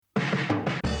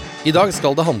I dag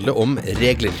skal det handle om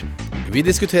regler. Vi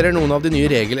diskuterer noen av de nye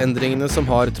regelendringene som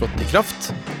har trådt i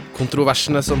kraft,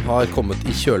 kontroversene som har kommet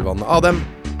i kjølvannet av dem,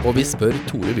 og vi spør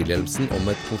Tore Wilhelmsen om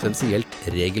et potensielt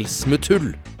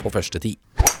regelsmutthull på første tid.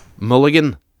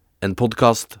 Mulligan, en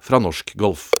podcast fra Norsk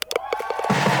Golf.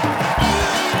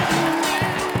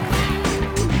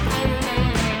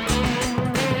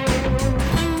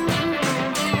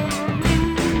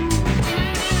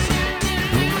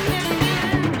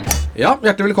 Ja,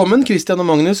 hjertelig velkommen. Christian og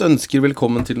Magnus ønsker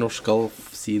velkommen til Norsk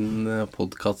Golf sin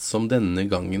podcast som denne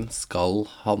gangen skal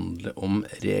handle om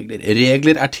regler.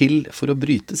 Regler er til for å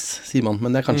brytes, sier man,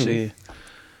 men det er kanskje,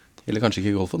 eller kanskje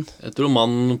ikke i golfen. Jeg tror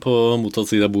mannen på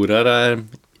mottatt side av bordet her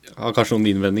har kanskje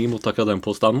noen innvendinger mot akkurat den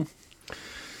påstanden.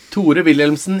 Tore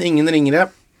Wilhelmsen, ingen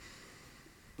ringere.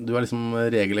 Du er liksom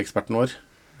regeleksperten vår.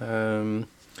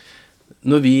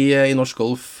 Når vi i Norsk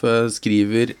Golf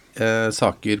skriver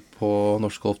saker på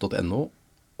norskgolf.no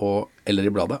eller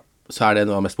i bladet, så er det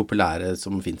noe av det mest populære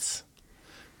som finnes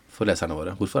for leserne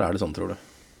våre. Hvorfor er det sånn, tror du?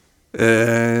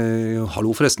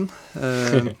 Hallo forresten.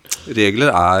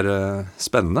 Regler er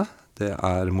spennende. Det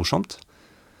er morsomt.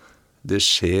 Det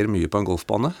skjer mye på en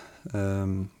golfbane.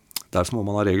 Derfor må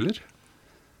man ha regler.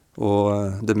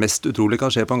 Og det mest utrolige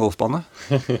kan skje på en golfbane.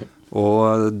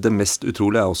 Og det mest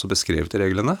utrolige er også beskrevet i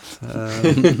reglene.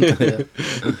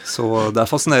 Så det er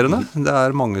fascinerende. Det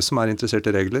er mange som er interessert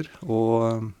i regler,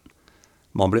 og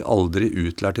man blir aldri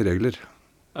utlært i regler.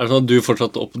 Er det sånn at du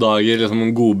fortsatt oppdager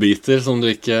liksom godbiter som du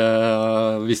ikke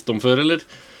visste om før, eller?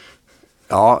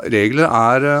 Ja, regler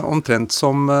er omtrent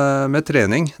som med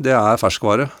trening. Det er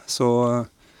ferskvare. Så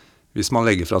hvis man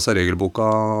legger fra seg regelboka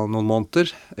noen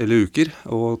måneder eller uker,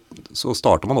 så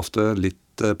starter man ofte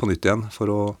litt på nytt igjen for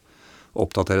å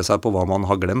oppdatere seg på hva man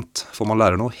har glemt. For man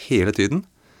lærer noe hele tiden.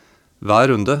 Hver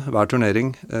runde, hver turnering,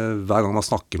 hver gang man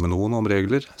snakker med noen om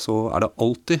regler, så er det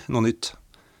alltid noe nytt.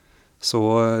 Så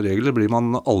regler blir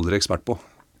man aldri ekspert på.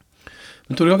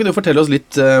 Men Tore, kan ikke du fortelle oss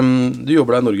litt, du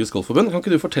jobber der i Norges Golfforbund, kan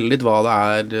ikke du fortelle litt hva det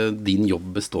er din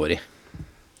jobb består i?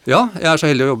 Ja, jeg er så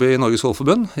heldig å jobbe i Norges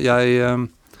Golfforbund. Jeg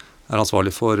er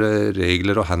ansvarlig for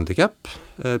regler og handicap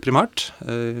primært.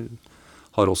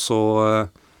 Har også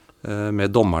med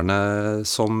dommerne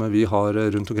som vi har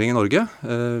rundt omkring i Norge,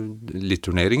 litt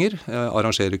turneringer,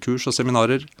 arrangerer kurs og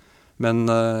seminarer, men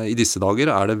i disse dager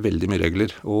er det veldig mye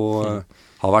regler, og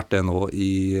har vært det nå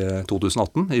i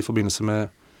 2018 i forbindelse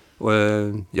med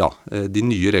de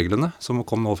nye reglene som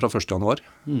kom nå fra 1. januar.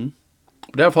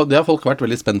 Det har folk vært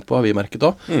veldig spent på, har vi merket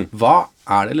også. Hva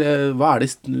er det,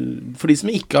 for de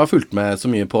som ikke har fulgt med så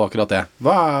mye på akkurat det,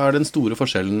 hva er den store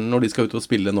forskjellen når de skal ut og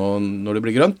spille nå når det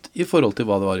blir grønt, i forhold til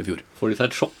hva det var i fjor? Får de seg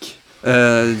et sjokk?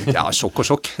 Ja, sjokk og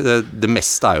sjokk. Det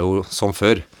meste er jo som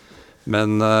før.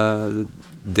 Men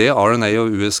det RNA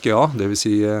og USGA, det vil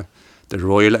si The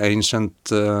Royal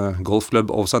Ancient Golf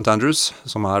Club of St. Andrews,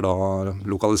 som er da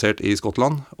lokalisert i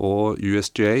Skottland, og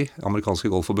USGA,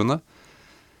 amerikanske golfforbundet,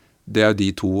 det er jo de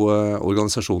to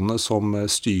organisasjonene som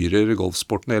styrer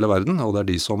golfsporten i hele verden, og det er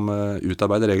de som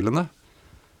utarbeider reglene.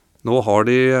 Nå har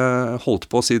de holdt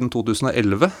på siden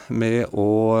 2011 med å,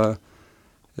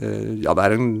 det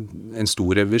er en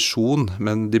stor revisjon,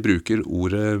 men de bruker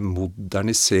ordet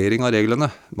modernisering av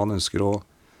reglene. Man ønsker å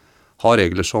ha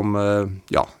regler som,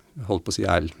 holdt på å si,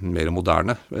 er mer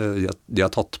moderne. De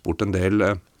har tatt bort en del,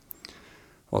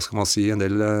 en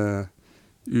del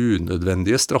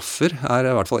unødvendige straffer er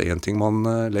i hvert fall en ting man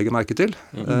legger merke til.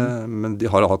 Men de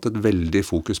har hatt et veldig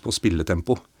fokus på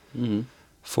spilletempo.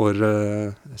 For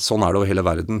sånn er det over hele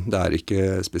verden. Det er ikke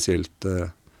spesielt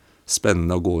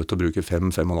spennende å gå ut og bruke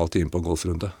 5,5 timer på en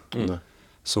golfrunde.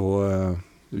 Så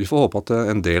vi får håpe at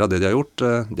en del av det de har gjort,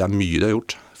 det er mye de har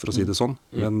gjort, for å si det sånn.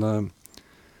 Men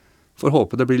får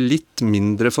håpe det blir litt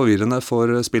mindre forvirrende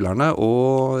for spillerne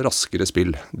og raskere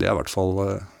spill. Det er i hvert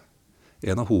fall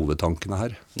en av hovedtankene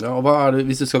her. Ja, og hva er det,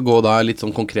 hvis du skal gå da litt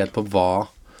sånn konkret på hva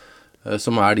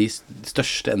som er de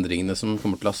største endringene som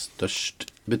kommer til å ha størst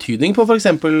betydning på for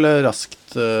eksempel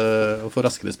raskt å få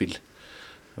raskere spill?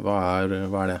 Hva er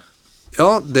det? Ja,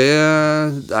 det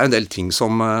er en del ting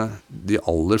som de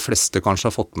aller fleste kanskje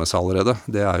har fått med seg allerede.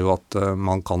 Det er jo at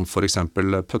man kan for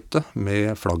eksempel putte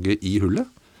med flagget i hullet.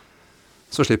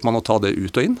 Så slipper man å ta det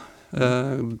ut og inn.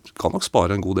 Kan nok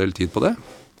spare en god del tid på det.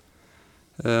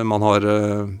 Man har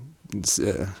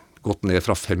gått ned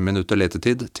fra 5 minutter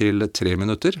letetid til 3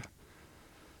 minutter.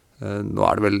 Nå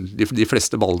er det vel, de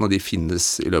fleste ballene de finnes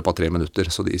i løpet av 3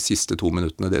 minutter, så de siste 2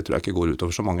 minuttene, det tror jeg ikke går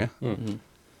utover så mange.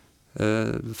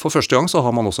 For første gang så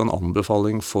har man også en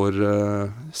anbefaling for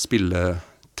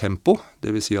spilletempo.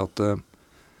 Det vil si at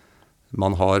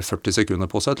man har 40 sekunder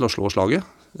på seg til å slå slaget,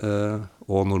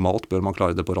 og normalt bør man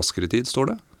klare det på raskere tid,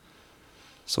 står det.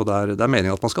 Så det er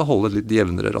meningen at man skal holde et litt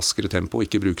jevnere, raskere tempo, og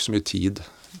ikke bruke så mye tid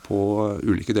på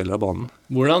ulike deler av banen.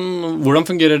 Hvordan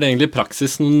fungerer det egentlig i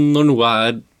praksis når noe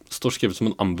står skrevet som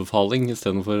en anbefaling i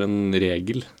stedet for en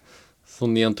regel?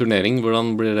 Sånn i en turnering,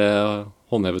 hvordan blir det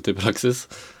håndhevet i praksis?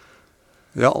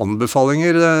 Ja,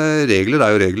 anbefalinger, regler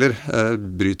er jo regler.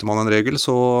 Bryter man en regel,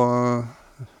 så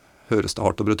høres det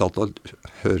hardt og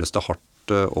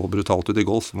brutalt ut i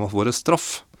golf. Man får et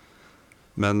straff.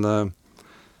 Men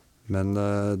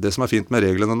det som er fint med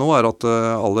reglene nå, er at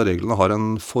alle reglene har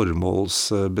en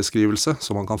formålsbeskrivelse, så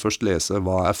man kan først lese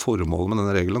hva er formålet med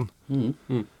denne regelen.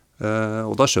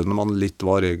 Og da skjønner man litt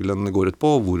hva regelen går ut på,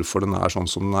 og hvorfor den er sånn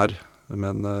som den er.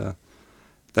 Men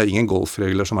det er ingen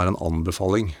golfregler som er en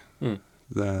anbefaling.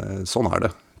 Sånn er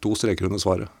det. 2 streker under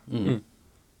svaret.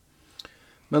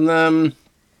 Men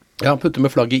ja, putte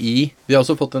med flagget i. Vi har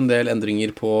også fått en del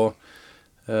endringer på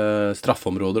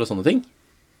straffeområder og sånne ting,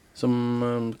 som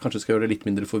kanskje skal gjøre det litt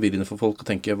mindre forvirrende for folk å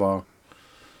tenke hva...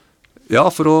 Ja,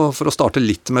 for å starte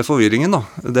litt med forvirringen da.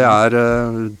 Det er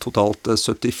totalt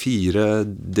 74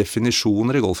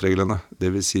 definisjoner i golfreglene. Det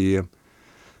vil si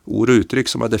ord og uttrykk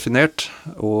som er definert,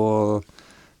 og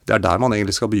det er der man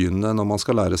egentlig skal begynne når man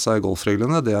skal lære seg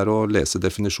golfreglene. Det er å lese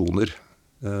definisjoner.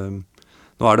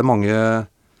 Nå er det mange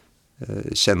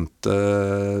kjente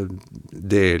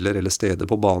deler eller steder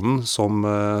på banen som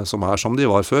er som de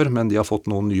var før, men de har fått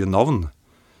noen nye navn.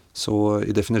 Så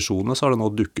i definisjonene så har det nå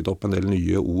dukket opp en del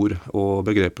nye ord og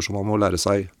begreper som man må lære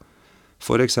seg.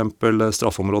 For eksempel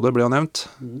straffområdet ble jo nevnt.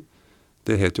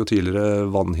 Det het jo tidligere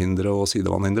vannhindre og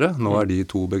sidevannhindre. Nå er de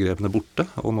 2 begrepene borte,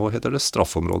 og nå heter det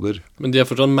straffområder. Men de er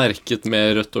fortsatt merket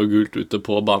med rødt og gult ute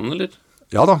på banen, eller?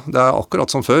 Ja da, det er akkurat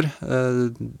som før.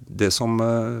 Det som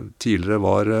tidligere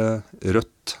var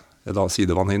rødt,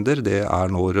 sidevannhinder, det er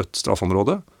nå rødt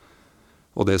straffområde.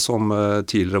 Og det som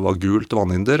tidligere var gult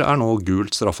vannhinder, er nå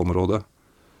gult straffområde.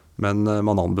 Men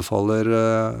man anbefaler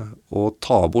å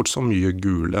ta bort så mye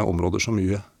gule områder som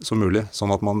mulig,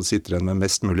 sånn at man sitter igjen med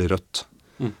mest mulig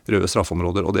røde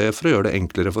straffområder. Og det er for å gjøre det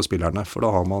enklere for spillerne, for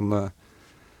da har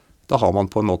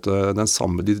man på en måte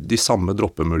de samme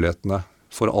droppemulighetene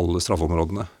for alle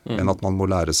straffområdene, enn at man må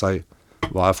lære seg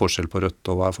hva er forskjell på rødt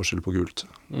og hva er forskjell på gult.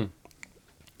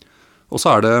 Og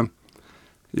så er det,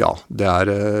 ja, det er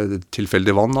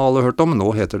tilfeldig vann har alle hørt om,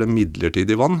 nå heter det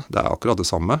midlertidig vann, det er akkurat det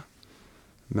samme.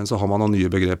 Men så har man noen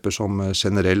nye begreper som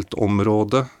generelt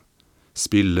område,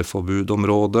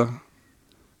 spilleforbudområde,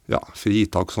 ja,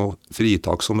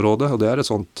 fritaksområde, og det er et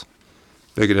sånt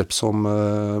begrep som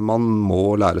man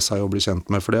må lære seg å bli kjent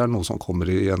med, for det er noe som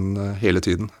kommer igjen hele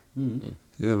tiden,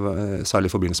 særlig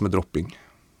i forbindelse med dropping.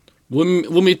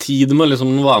 Hvor mye tid må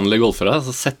liksom vanlige golfere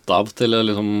sette av til å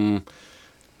liksom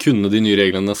kunne de nye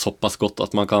reglene såpass godt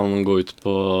at man kan gå ut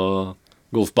på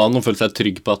golfbanen og føle seg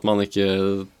trygg på at man ikke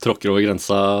tråkker over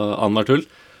grensa annethvert hull?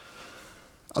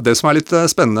 Ja, det som er litt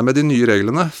spennende med de nye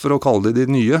reglene, for å kalle de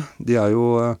nye, de er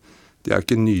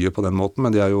ikke nye på den måten,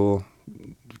 men de er jo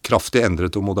kraftig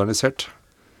endret og modernisert.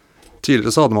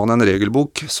 Tidligere så hadde man en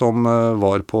regelbok som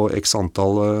var på x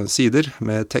antall sider,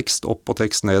 med tekst opp og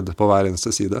tekst ned på hver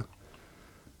eneste side.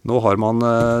 Nå har man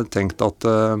tenkt at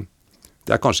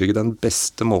det er kanskje ikke den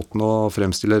beste måten å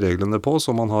fremstille reglene på,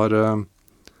 så man har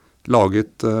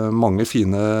laget mange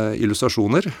fine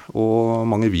illustrasjoner og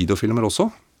mange videofilmer også.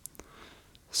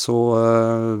 Så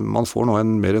man får nå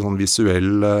en mer sånn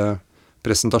visuell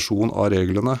presentasjon av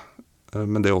reglene.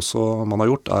 Men det også man har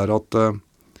gjort er at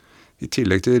i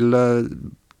tillegg til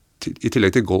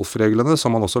golfreglene så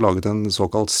har man også laget en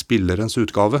såkalt spillerens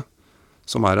utgave,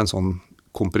 som er en sånn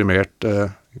komprimert,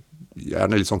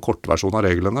 gjerne litt sånn kortversjon av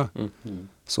reglene.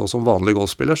 Så som vanlig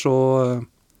golfspiller så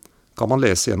kan man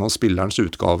lese gjennom spillerens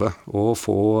utgave og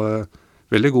få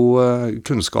veldig god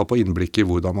kunnskap og innblikk i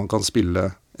hvordan man kan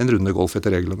spille en runde golf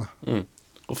etter reglene.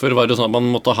 Og før var det sånn at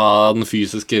man måtte ha den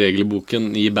fysiske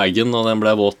regelboken i bagen, og den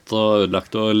ble våt og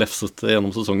ødelagt og lefset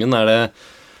gjennom sesongen. Er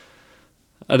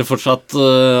det fortsatt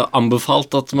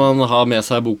anbefalt at man har med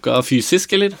seg boka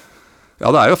fysisk, eller?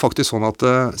 Ja, det er jo faktisk sånn at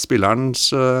det er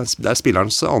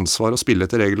spillerens ansvar å spille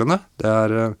etter reglene. Det er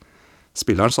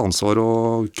spillerens ansvar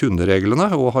å kunne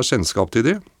reglene og ha kjennskap til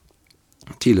de.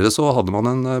 Tidligere så hadde man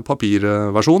en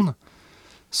papirversjon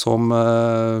som,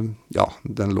 ja,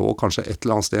 den lå kanskje et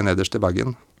eller annet sted nederst i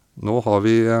bagen. Nå har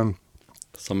vi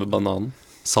Samme bananen.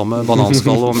 Samme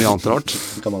bananskall og mye annet rart.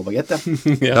 Gammel bagett,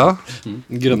 Ja.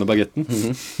 Grønne bagetten.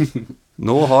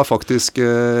 Nå har faktisk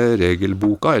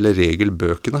regelboka, eller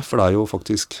regelbøkene, for det er jo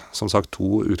faktisk, som sagt,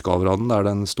 2 utgaver av den. Det er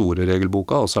den store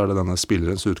regelboka, og så er det denne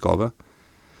spillerens utgave.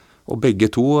 Og begge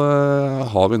 2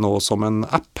 har vi nå som en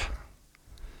app,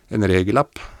 en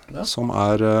regelapp, som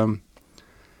er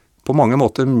på mange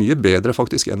måter mye bedre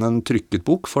faktisk enn en trykket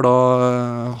bok, for da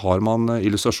har man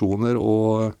illustrasjoner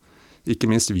og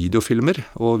ikke minst videofilmer,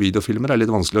 og videofilmer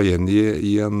litt vanskelig å gjengi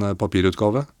i en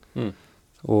papirutgave.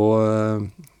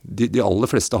 Og de aller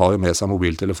fleste har jo med seg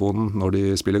mobiltelefonen når de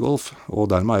spiller golf,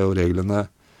 og dermed jo reglene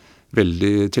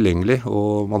veldig tilgjengelig,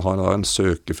 og man har da en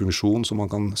søkefunksjon som man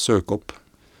kan søke opp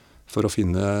for å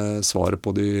finne svaret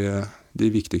på de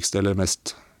viktigste eller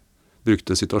mest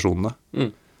brukte situasjonene.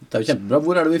 Det jo kjempebra.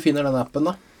 Hvor det vi finner den appen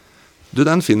da?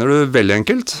 Den finner du veldig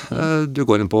enkelt. Du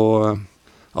går inn på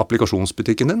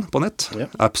applikasjonsbutikken din på nett,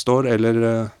 App Store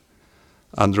eller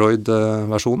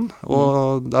Android-versjonen,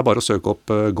 og det bare å søke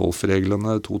opp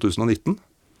golfreglene 2019.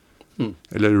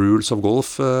 Eller Rules of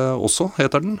Golf også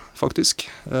heter den, faktisk.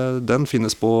 Den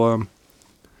finnes på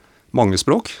mange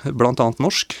språk, blant annet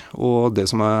norsk, og det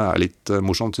som litt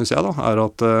morsomt, synes jeg da,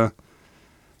 at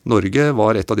Norge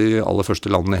var et av de aller første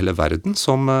landene i hele verden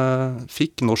som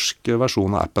fikk norsk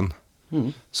versjon av appen.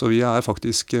 Så vi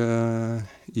faktisk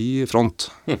i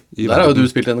front. I Der har jo du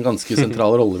spilt en ganske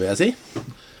sentral rolle, vil jeg si,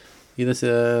 i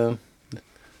disse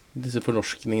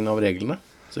fornorskningene av reglene,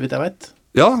 så vidt jeg vet.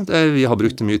 Ja, vi har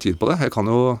brukt mye tid på det. Jeg kan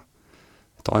jo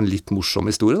ta en litt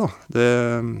morsom historie da.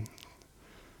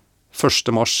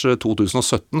 1. mars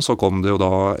 2017 så kom det jo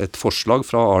da et forslag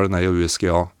fra RNA og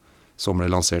USGA som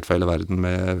ble lansert for hele verden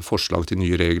med forslag til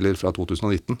nye regler fra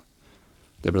 2019.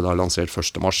 Det ble da lansert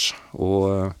 1. mars,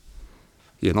 og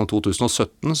gjennom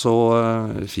 2017 så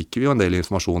fikk vi jo en del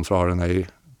informasjon fra RNA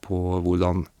på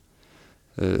hvordan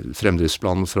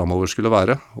fremdriftsplanen fremover skulle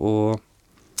være, og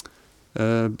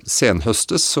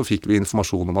senhøstes så fikk vi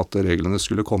informasjon om at reglene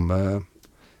skulle komme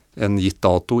en gitt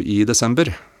dato i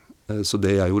desember. Så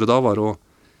det jeg gjorde da var å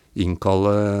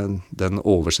innkalle den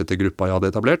oversettergruppa jeg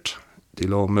hadde etablert,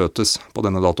 til å møtes på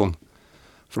denne datoen.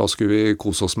 For da skulle vi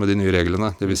kose oss med de nye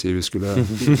reglene. Det vil si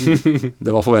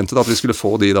det var forventet at vi skulle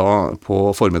få de da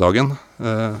på formiddagen,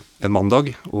 en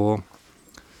mandag, og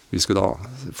vi skulle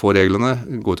da få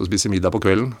reglene, gå ut og spise middag på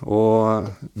kvelden,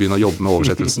 og begynne å jobbe med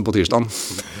oversettelsen på tirsdagen.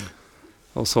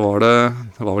 Og så var det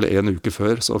var vel en uke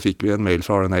før, så fikk vi en mail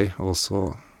fra RNA, og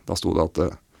da sto det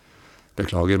at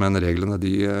beklager, men reglene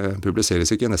de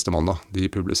publiseres ikke neste mandag.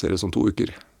 De publiseres om 2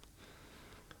 uker.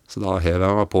 Så da hev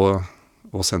jeg meg på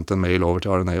og sendte en mail over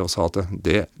til RNA og sa at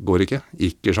det går ikke.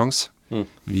 Ikke sjans.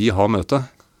 Vi har møte.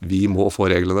 Vi må få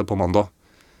reglene på mandag.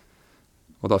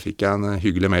 Og da fikk jeg en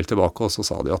hyggelig mail tilbake, og så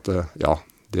sa de at ja,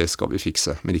 det skal vi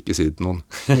fikse, men ikke si det til noen.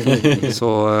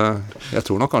 Så jeg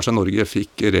tror nok kanskje Norge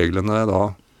fikk reglene da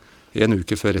en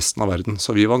uke før resten av verden.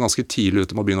 Så vi var ganske tidlig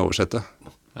ute med å begynne å oversette.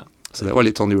 Så det var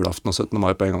litt sånn julaften og 17.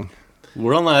 mai på en gang.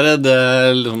 Hvordan det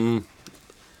liksom,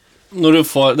 når du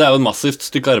får, det jo et massivt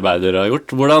stykke arbeid dere har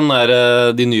gjort. Hvordan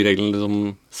de nye reglene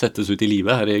liksom settes ut i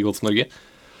livet her i Golf Norge?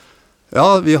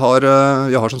 Ja, vi har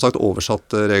som sagt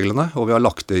oversatt reglene, og vi har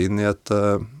lagt det inn i et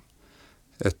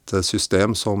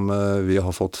system som vi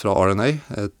har fått fra RNA,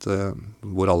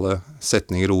 hvor alle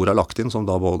setninger og ord lagt inn, som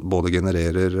da både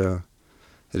genererer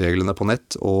reglene på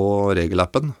nett og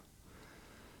regelappen.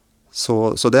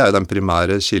 Så det jo den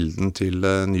primære kilden til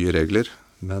nye regler,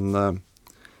 men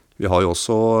vi har jo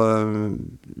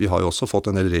også fått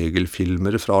en del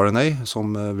regelfilmer fra RNA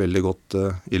som veldig godt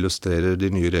illustrerer de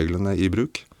nye reglene i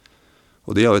bruk.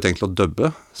 Og de har vi tenkt å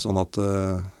dubbe, sånn at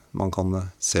man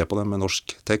kan se på dem med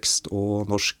norsk tekst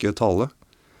og norsk tale.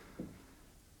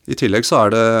 I tillegg så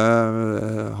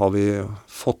har vi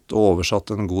fått og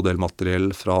oversatt en god del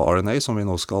materiell fra RNA som vi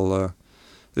nå skal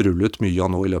rulle ut mye av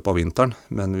nå i løpet av vinteren,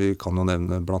 men vi kan jo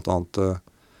nevne blant annet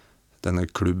denne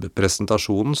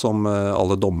klubbpresentasjonen som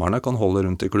alle dommerne kan holde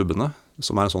rundt i klubbene,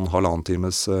 som en sånn 1,5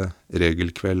 times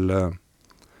regelkveld,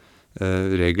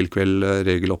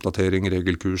 regeloppdatering,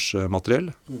 regelkurs materiell.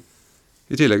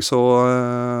 I tillegg så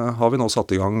har vi nå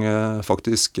satt i gang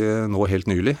faktisk nå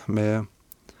helt nylig med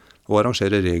å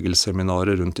arrangere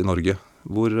regelseminarer rundt i Norge,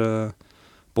 hvor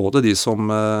både de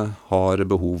som har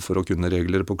behov for å kunne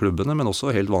regler på klubbene, men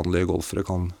også helt vanlige golfere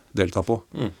kan delta på.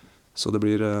 Så det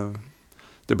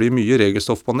blir mye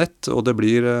regelstoff på nett, og det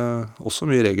blir også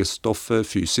mye regelstoff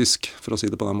fysisk, for å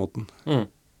si det på den måten.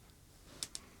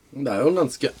 Det jo en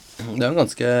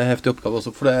ganske heftig oppgave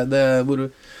også, for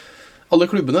hvor alle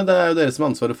klubbene, det jo dere som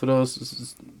har ansvaret for å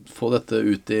få dette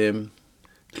ut i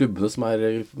klubbene som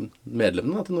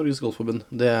medlemmene til Norges Golfforbund.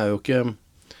 Det jo ikke,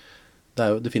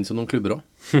 det finnes jo noen klubber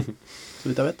også, så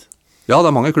vidt jeg vet. Ja,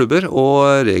 det mange klubber,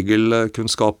 og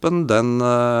regelkunnskapen, den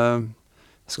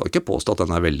skal ikke påstå at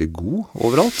den veldig god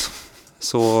overalt.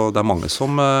 Så det mange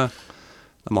som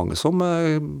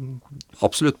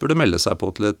absolutt burde melde seg på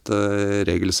til et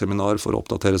regelseminar for å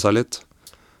oppdatere seg litt.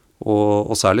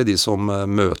 Og særlig de som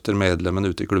møter medlemmene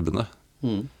ute i klubbene.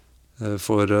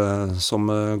 Som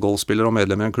golfspiller og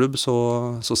medlem i en klubb,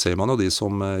 så ser man jo de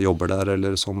som jobber der,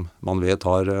 eller som man vet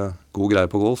har god greie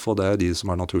på golf, og det er de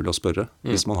som er naturlig å spørre,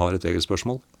 hvis man har et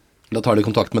regelspørsmål. Da tar de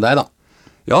kontakt med deg da?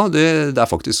 Ja, det er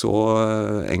faktisk så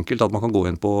enkelt at man kan gå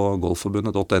inn på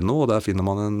golfforbundet.no, og der finner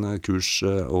man en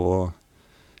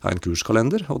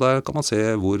kurskalender, og der kan man se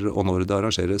hvor og når det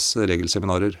arrangeres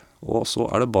regelseminarer, og så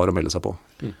er det bare å melde seg på.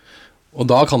 Og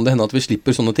da kan det hende at vi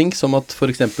slipper sånne ting, som at for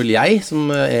eksempel jeg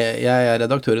er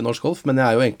redaktør i Norsk Golf, men jeg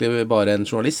er jo egentlig bare en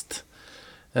journalist.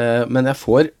 Men jeg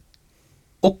får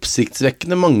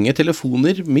oppsiktsvekkende mange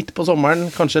telefoner midt på sommeren,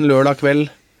 kanskje en lørdag kveld,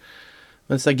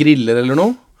 mens jeg griller eller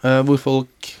noe, hvor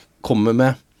folk kommer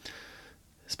med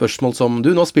spørsmål som,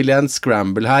 du, nå spiller jeg en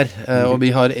scramble her, og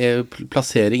vi har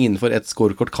plassering innenfor et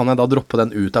scorekort, kan jeg da droppe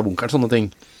den ut av bunkeren, sånne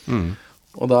ting.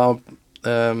 Og da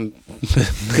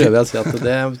prøver jeg å si at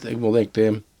det må du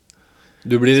egentlig...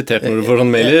 Du blir irritert når du får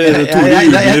sånn mail.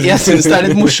 Jeg synes det er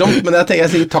litt morsomt, men jeg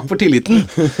sier takk for tilliten.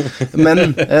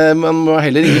 Men man må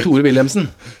heller ringe Tore Wilhelmsen.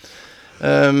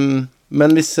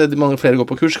 Men hvis mange flere går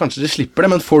på kurs, kanskje de slipper det,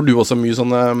 men får du også mye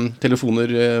sånne telefoner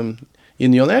i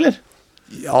ny og ne, eller?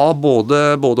 Ja,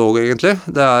 både og egentlig.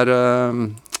 Det er,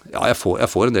 ja, jeg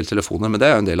får en del telefoner, men det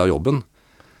er jo en del av jobben.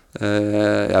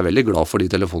 Jeg er veldig glad for de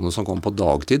telefonene som kommer på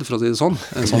dagtid, for å si det sånn.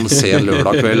 En sånn sen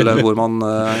lørdag kveld hvor man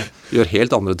gjør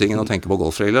helt andre ting enn å tenke på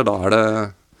golfregler. Da er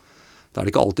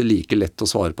det ikke alltid like lett å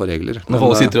svare på regler. Når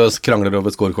folk sitter og krangler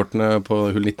over scorekortene på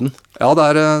hull 19? Ja,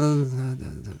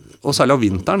 og særlig om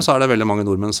vinteren så er det veldig mange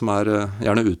nordmenn som er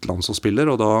gjerne utenlands og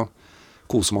spiller, og da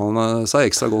koser man seg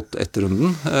ekstra godt etter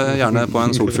runden, gjerne på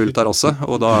en solfylt terrasse,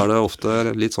 og da er det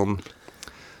ofte litt sånn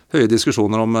høye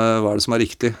diskusjoner om hva er det som er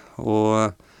riktig,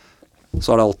 og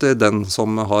så er det alltid den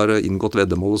som har inngått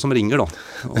veddemålet som ringer da,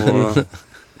 og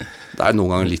det er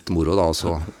noen ganger litt moro da,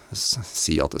 så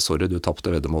si at sorry, du tappte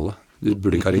veddemålet, du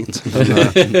burde ikke ha ringt.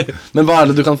 Men hva er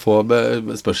det du kan få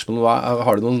spørsmål?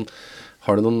 Er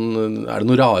det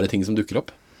noen rare ting som dukker opp?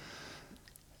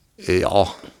 Ja,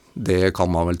 det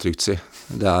kan man vel trygt si.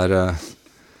 Det er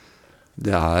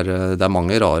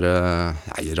mange rare,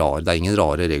 det er ingen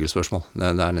rare regelspørsmål. Det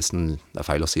er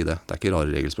feil å si det. Det er ikke rare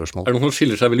regelspørsmål. Er det noen som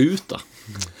skiller seg vel ut da?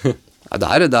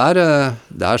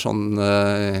 Det er sånn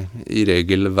i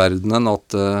regelverdenen at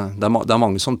det er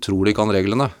mange som tror de kan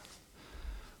reglene.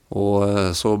 Og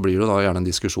så blir det da gjerne en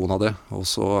diskusjon av det. Og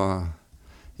så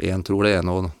en tror det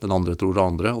ene og den andre tror det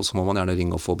andre, og så må man gjerne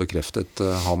ringe og få bekreftet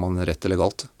har man rett eller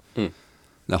galt.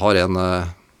 Jeg har en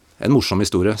morsom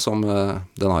historie som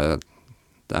det er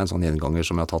en sånn gjenganger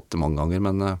som jeg har tatt mange ganger,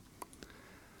 men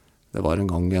det var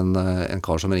en gang en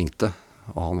kar som ringte,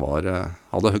 og han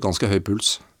hadde ganske høy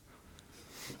puls,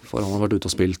 for han hadde vært ute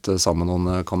og spilt sammen med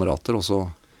noen kamerater, og så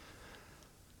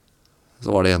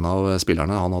var det en av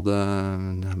spillerne,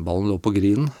 ballen lå på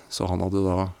grinen, så han hadde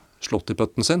da slått i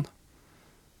putten sin,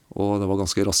 og det var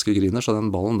ganske raske griner, så den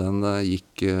ballen den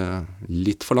gikk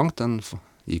litt for langt, den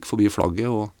gikk forbi flagget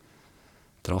og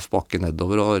traff bakken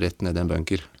nedover og rett ned i en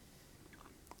bunker.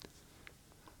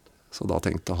 Så da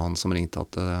tenkte han som ringte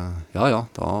at ja,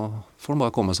 da får han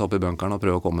bare komme seg opp i bunkeren og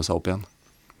prøve å komme seg opp igjen.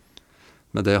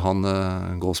 Men det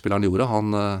golfspilleren gjorde,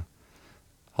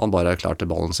 han bare erklærte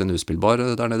ballen sin uspillbar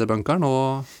der nede i bunkeren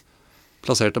og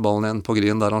plasserte ballen igjen på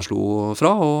grinen der han slo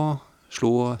fra og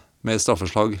slo med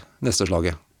straffeslag neste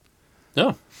slaget.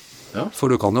 Ja.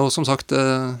 For du kan jo, som sagt,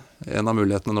 en av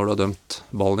mulighetene når du har dømt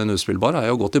ballen din uspillbar, er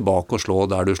jo å gå tilbake og slå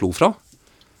der du slo fra.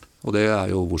 Og det er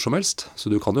jo hvor som helst.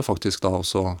 Så du kan jo faktisk da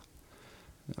også,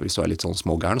 hvis du er litt sånn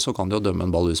smågæren, så kan du jo dømme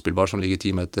en ball uspillbar som ligger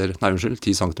 10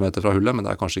 centimeter fra hullet, men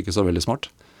det er kanskje ikke så veldig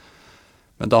smart.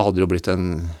 Men da hadde det jo blitt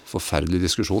en forferdelig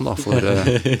diskusjon da, for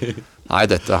nei,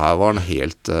 dette her var en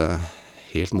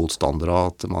helt motstander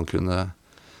av at man kunne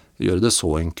gjøre det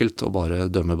så enkelt og bare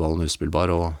dømme ballen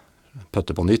uspillbar og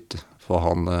pøtte på nytt, for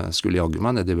han skulle jagge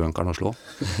meg ned i bunkeren og slå.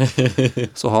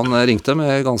 Så han ringte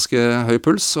med ganske høy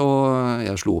puls, og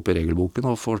jeg slo opp i regelboken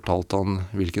og fortalte han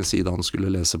hvilken side han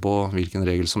skulle lese på, hvilken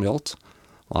regel som gjaldt.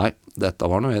 Nei, dette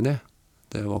var han uenig.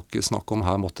 Det var ikke snakk om,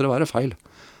 her måtte det være feil.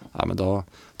 Nei, men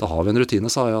da har vi en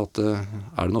rutine, sa jeg, at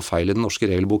er det noe feil i den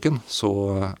norske regelboken, så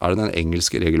er det den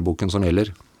engelske regelboken som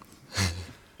gjelder.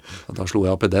 Da slo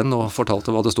jeg opp i den og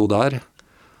fortalte hva det stod der.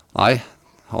 Nei,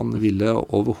 han ville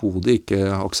overhodet ikke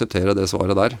akseptere det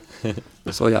svaret der.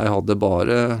 Så jeg hadde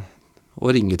bare å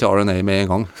ringe til R&A med en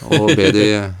gang og be de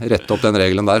rette opp den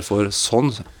regelen der, for så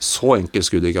enkelt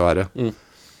skulle det ikke være.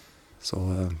 Så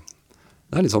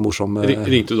det er litt sånn morsom.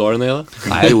 Ringte du R&A da?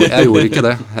 Nei, jeg gjorde ikke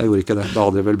det. Da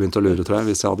hadde jeg vel begynt å lure, tror jeg,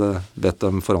 hvis jeg hadde bedt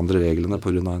dem forandre reglene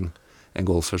på grunn av en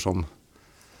golfer som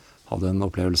hadde en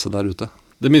opplevelse der ute.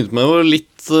 Det minnet meg jo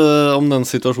litt om den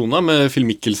situasjonen da, med Phil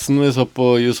Mickelson vi så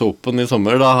på US Open i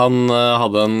sommer, da han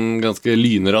hadde en ganske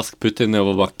lynrask putt i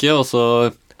nedoverbakke, og så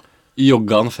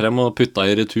jogga han frem og putta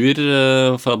i retur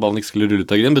for at ballen ikke skulle rulle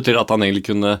ut av grinen. Betyr det at han egentlig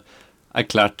kunne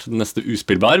erklært neste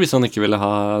uspillbar hvis han ikke ville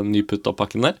ha ny putt opp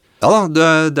bakken der? Ja da,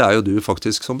 det jo du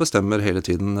faktisk som bestemmer hele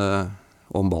tiden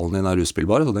om ballen din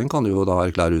uspillbar, så den kan du jo da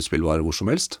erklære uspillbar hvor som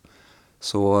helst.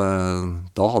 Så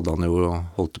da hadde han jo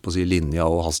holdt på å si linja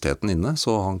og hastigheten inne,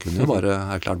 så han kunne jo bare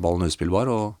erklært ballen uspillbar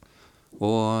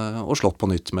og slått på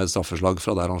nytt med et straffeslag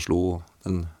fra der han slo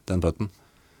den putten.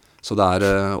 Så det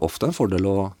ofte en fordel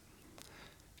å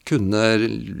kunne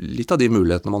litt av de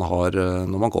mulighetene man har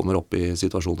når man kommer opp i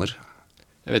situasjoner.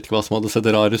 Jeg vet ikke hva som hadde sett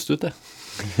rarest ut, det.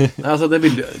 Altså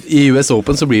I US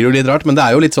Open så blir det jo litt rart, men det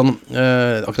jo litt sånn,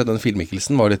 akkurat den Phil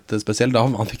Mickelson var litt spesiell, da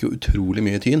han fikk jo utrolig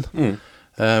mye tyn.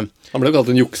 Han ble jo kalt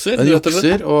en jukser. En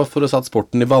jukser, og for å satt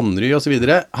sporten i vanry og så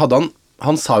videre.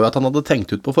 Han sa jo at han hadde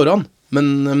tenkt ut på forhånd,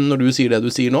 men når du sier det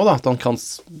du sier nå da, at han kan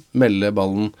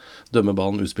dømme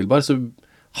ballen uspillbar, så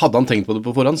hadde han tenkt på det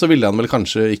på forhånd, så ville han vel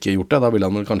kanskje ikke gjort det. Da ville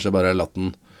han vel kanskje bare latt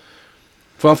den.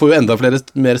 For han får jo enda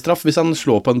mer straff hvis han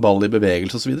slår på en ball i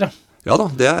bevegelse og så videre. Ja da,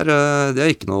 det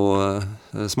ikke noe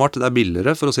smart. Det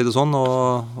billigere, for å si det sånn,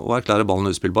 å erklære ballen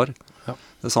uspillbar. Ja.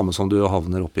 Det samme som du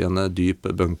havner opp i en dyp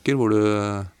bunker, hvor du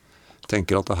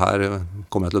tenker at her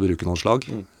kommer jeg til å bruke noen slag.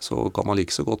 Så kan man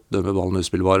like så godt dømme ballen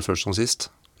uspillbar først som sist.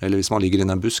 Eller hvis man ligger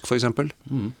inne i en busk, for eksempel.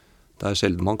 Det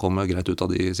sjelden man kommer greit ut av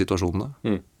de situasjonene.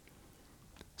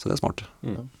 Så det smart.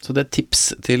 Så det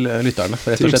tips til lytterne,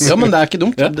 rett og slett. Ja, men det ikke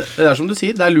dumt. Ja. Det som du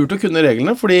sier, det lurt å kunne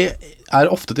reglene, for de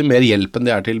ofte til mer hjelp enn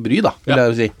de til bry, da, vil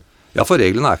jeg si. Ja, for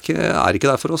reglene ikke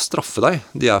der for å straffe deg,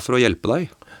 de for å hjelpe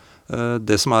deg.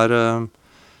 Det som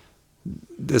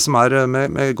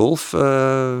med golf,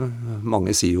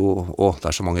 mange sier jo,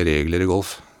 det så mange regler i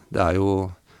golf.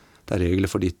 Det regler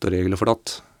for ditt og regler for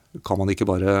datt. Kan man ikke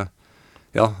bare,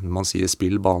 man sier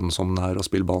spill banen som den og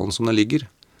spill ballen som den ligger.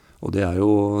 Og det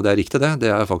det riktig det.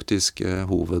 Det faktisk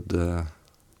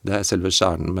det selve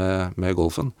kjernen med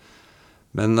golfen.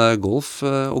 Men golf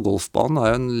og golfbanen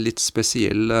en litt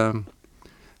spesielt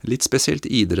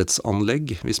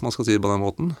idrettsanlegg, hvis man skal si det på den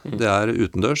måten. Det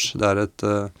utendørs. Det et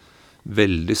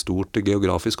veldig stort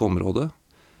geografisk område.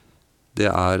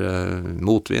 Det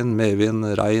motvind, medvind,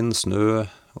 regn, snø,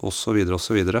 og så videre, og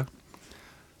så videre.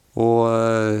 Og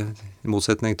i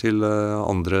motsetning til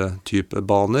andre typer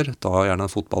baner, da gjerne en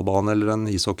fotballbane eller en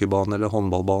ishockeybane eller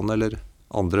håndballbane eller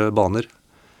andre baner,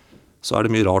 så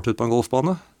det mye rart ut på en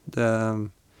golfbane.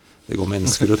 Det går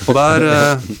mennesker ut på der,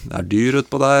 det dyr ut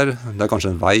på der, det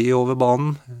kanskje en vei over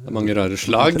banen. Det mange rare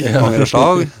slag. Mange rare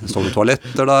slag, det står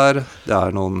toaletter der, det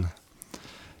noen...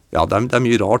 Ja, det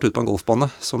mye rart ut på en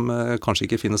golfbane, som kanskje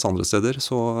ikke finnes andre steder,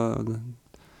 så...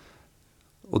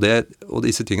 Og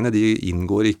disse tingene, de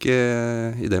inngår ikke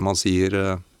i det man sier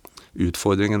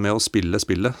utfordringen med å spille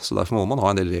spillet, så derfor må man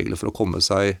ha en del regler for å komme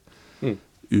seg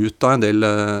ut av en del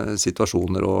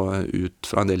situasjoner og ut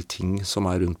fra en del ting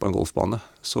som rundt på en golfbane.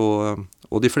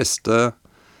 Og de fleste,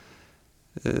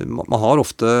 man har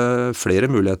ofte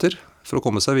flere muligheter for å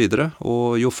komme seg videre,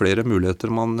 og jo flere muligheter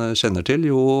man kjenner til,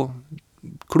 jo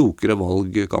klokere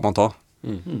valg kan man ta.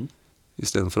 I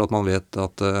stedet for at man vet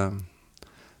at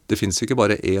det finnes ikke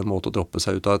bare én måte å droppe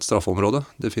seg ut av et straffeområde.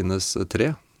 Det finnes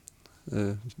 3.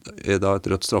 Da et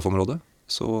rødt straffeområde,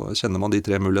 så kjenner man de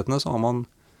 3 mulighetene, så har man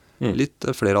litt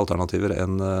flere alternativer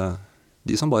enn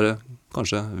de som bare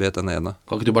kanskje vet den ene.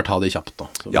 Kan ikke du bare ta det kjapt da,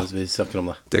 hvis vi snakker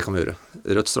om det? Det kan vi gjøre.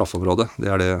 Rødt straffeområde,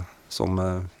 det det som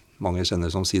mange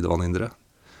kjenner som sidevannhindre.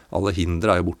 Alle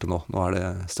hindre jo borte nå. Nå det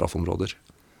straffeområder.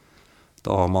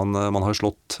 Da har man har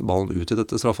slått ballen ut i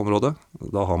dette straffeområdet.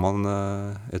 Da har man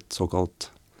et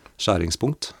såkalt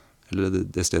skjæringspunkt, eller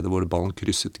det stedet hvor ballen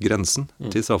krysset grensen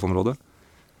til straffeområdet.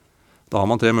 Da har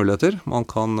man 3 muligheter. Man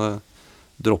kan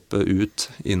droppe ut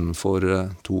innenfor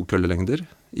 2 køllelengder,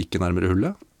 ikke nærmere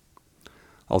hullet.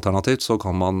 Alternativt så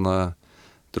kan man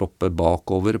droppe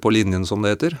bakover på linjen, som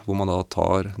det heter, hvor man da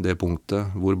tar det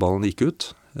punktet hvor ballen gikk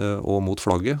ut, og mot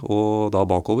flagget, og da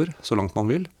bakover, så langt man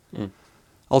vil.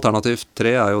 Alternativt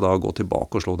 3 jo da å gå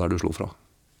tilbake og slå der du slo fra.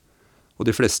 Og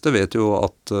de fleste vet jo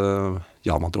at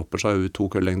man dropper seg ut 2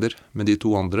 køllelengder, men de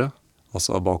 2 andre,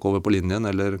 altså bakover på linjen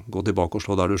eller gå tilbake og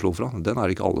slå der du slo fra, den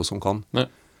det ikke alle som kan. Nei.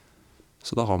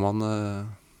 Så da har man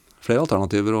flere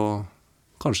alternativer og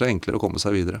kanskje enklere å komme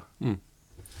seg videre.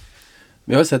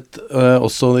 Vi har jo sett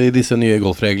også i disse nye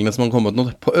golfreglene som har kommet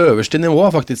nå, på øverste nivå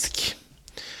faktisk.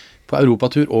 På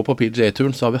Europatur og på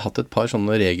PGA-turen så har vi hatt et par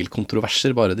sånne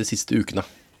regelkontroverser bare de siste ukene.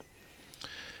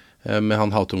 Med han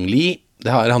Haotong Lee, Det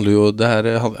her handler jo, og det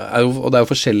er jo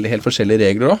helt forskjellige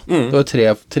regler også. Det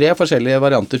var tre forskjellige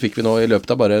varianter fikk vi nå i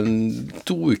løpet av bare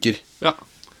 2 uker. Ja.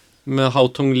 Med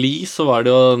Hao Tong Li så var det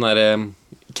jo den der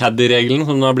caddy-regelen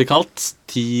som den har blitt kalt.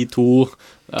 10-2.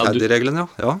 Ja, Caddy-regelen,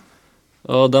 ja.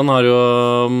 Og den har jo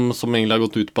som egentlig har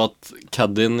gått ut på at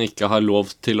caddien ikke har lov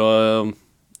til å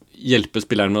hjelpe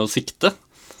spilleren med å sikte.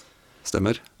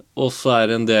 Stemmer. Og så er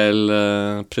det en del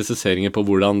presiseringer på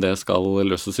hvordan det skal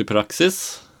løses i praksis.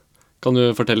 Kan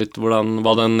du fortelle litt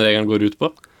hva den regelen går ut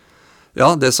på?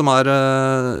 Ja, det som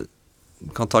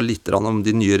kan ta litt om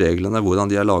de nye reglene, hvordan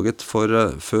de er laget. For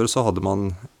før så hadde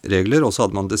man regler, og så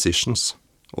hadde man decisions.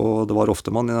 Og det var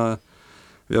ofte man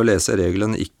ved å lese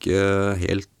reglene ikke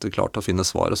helt klart å finne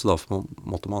svaret, så derfor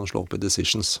måtte man slå opp i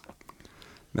decisions.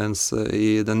 Mens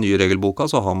i den nye regelboka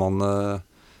så har man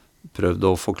prøvd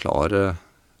å forklare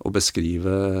og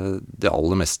beskrive det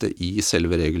aller meste i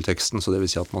selve regelteksten, så det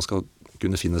vil si at man skal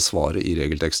kunne finne svaret i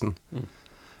regelteksten.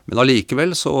 Men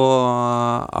allikevel så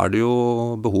er det jo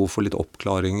behov for litt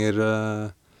oppklaringer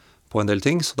på en del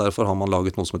ting, så derfor har man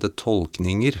laget noe som heter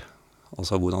tolkninger.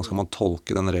 Altså hvordan skal man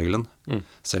tolke den regelen?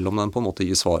 Selv om den på en måte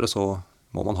gir svaret, så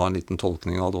må man ha en liten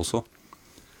tolkning av det også.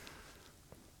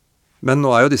 Men nå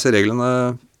er jo disse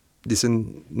reglene, disse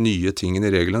nye tingene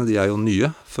i reglene, de er jo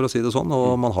nye, for å si det sånn,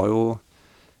 og man har jo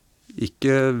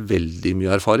ikke veldig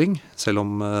mye erfaring, selv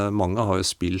om mange har jo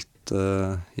spilt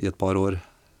i et par år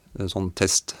sånn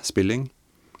testspilling.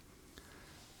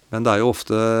 Men det er jo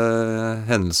ofte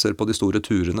hendelser på de store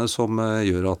turene som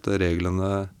gjør at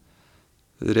reglene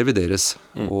revideres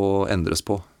og endres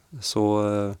på. Så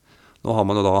nå har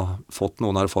man jo da fått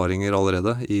noen erfaringer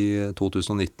allerede i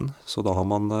 2019, så da har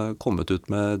man kommet ut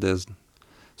med det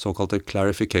såkalte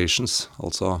clarifications,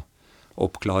 altså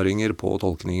oppklaringer på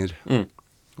tolkninger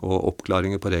og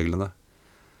oppklaringer på reglene.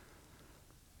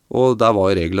 Og der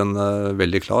var regelen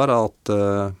veldig klar at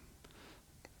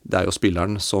det er jo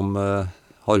spilleren som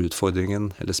har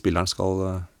utfordringen, eller spilleren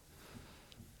skal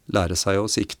lære seg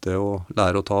å sikte og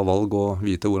lære å ta valg og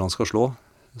vite hvor han skal slå.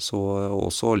 Så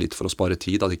også litt for å spare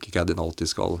tid, at ikke caddien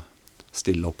alltid skal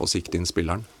stille opp og sikte inn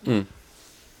spilleren.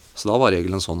 Så da var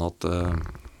regelen sånn at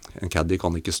en caddie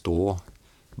kan ikke stå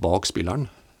bak spilleren,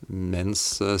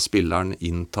 mens spilleren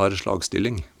inntar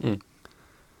slagstilling.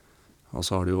 Og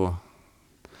så har det jo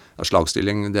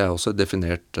slagstilling, det er også et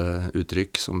definert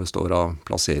uttrykk som består av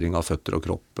plassering av føtter og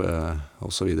kropp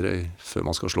og så videre før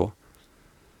man skal slå.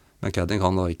 Men caddien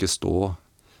kan da ikke stå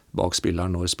bak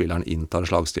spilleren når spilleren inntar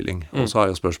slagstilling. Og så er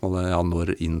jo spørsmålet,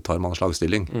 når inntar man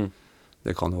slagstilling?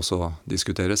 Det kan jo også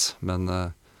diskuteres, men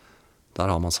der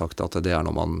har man sagt at det er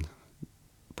når man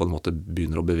på en måte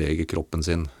begynner å bevege kroppen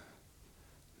sin,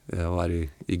 og er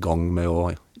i gang med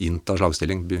å innta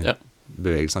slagstilling,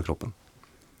 bevegelsen av kroppen.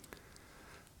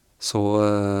 Så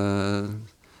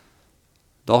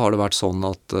da har det vært sånn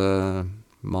at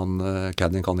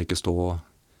caddien kan ikke stå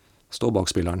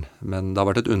bak spilleren. Men det har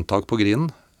vært et unntak på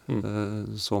grinen,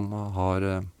 som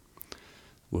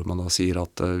hvor man da sier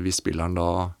at hvis spilleren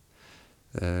da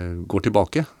går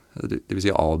tilbake, det vil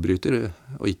si avbryter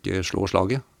og ikke slår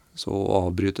slaget, så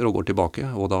avbryter og går tilbake,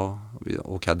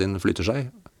 og caddien flytter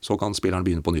seg, så kan spilleren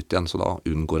begynne på nytt igjen, så da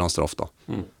unngår han straff da.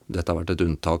 Dette har vært et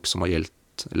unntak som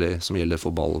som gjelder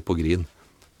for ball på grin,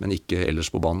 men ikke ellers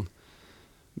på banen.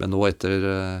 Men nå etter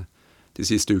de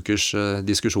siste ukers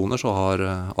diskusjoner så har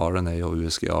RNA og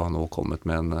USGA nå kommet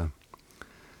med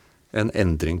en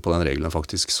endring på den regelen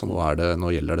faktisk. Så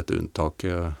nå gjelder dette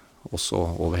unntaket også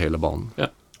over hele banen. Ja,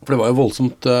 for det var jo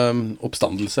voldsomt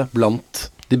oppstandelse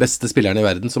blant de beste spillerne i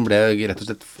verden som ble rett og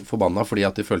slett forbanna fordi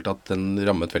at de følte at den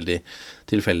rammet veldig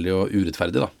tilfeldig og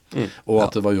urettferdig da. Og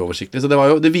at det var uoversiktlig. Så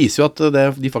det viser jo at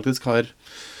de faktisk har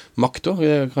makt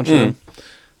også, kanskje.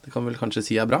 Det kan vel kanskje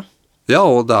si er bra. Ja,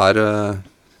 og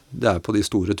det er på de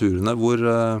store turene hvor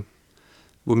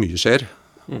mye skjer.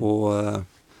 Og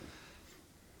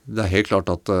det er helt klart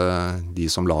at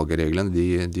de som lager reglene,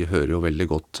 de hører jo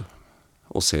veldig godt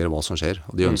og ser hva som skjer.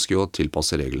 Og de ønsker jo å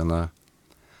tilpasse reglene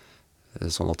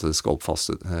sånn at det skal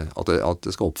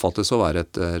oppfattes å være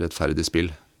et rettferdig spill.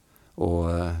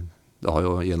 Og det har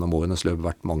jo gjennom årenes løp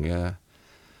vært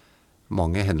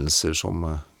mange hendelser som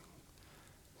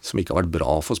ikke har vært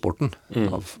bra for sporten.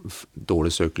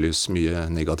 Dårlig søkelys, mye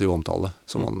negativ omtale.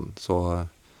 Så man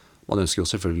ønsker jo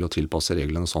selvfølgelig å tilpasse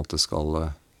reglene sånn at det skal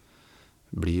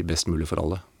bli best mulig for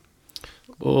alle.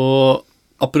 Og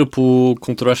apropos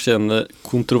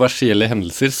kontroversielle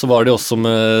hendelser, så var det også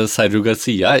med Sergio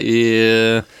Garcia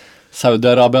i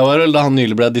Saudi-Arabia, da han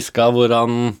nylig ble diska, hvor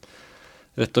han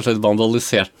rett og slett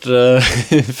vandaliserte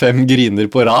 5 griner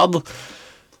på rad.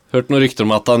 Hørt noen rykter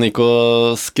om at han gikk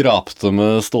og skrapte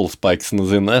med stålspikesene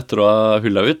sine etter å ha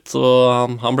hullet ut,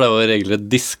 og han ble jo regelrett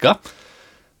diska.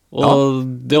 Og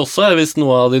det også er visst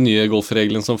noe av de nye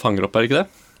golfreglene som fanger opp, er ikke det?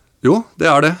 Jo, det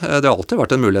er det. Det har alltid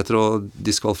vært en mulighet til å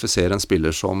diskvalifisere en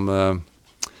spiller som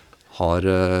har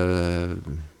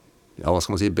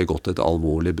begått et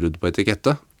alvorlig brudd på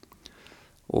etikette.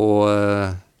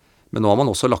 Men nå har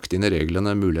man også lagt inn i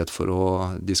reglene mulighet for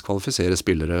å diskvalifisere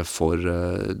spillere for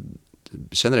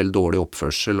generell dårlig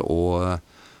oppførsel og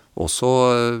også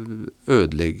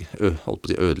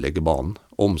ødelegge banen.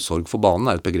 Omsorg for banen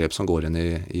er et begrep som går inn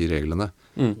i reglene.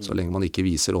 Så lenge man ikke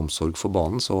viser omsorg for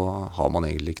banen, så har man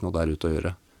egentlig ikke noe der ute å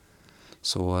gjøre.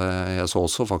 Så jeg så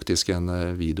også faktisk en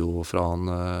video fra han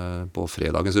på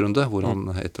fredagens runde, hvor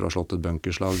han etter å ha slått et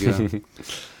bunkerslag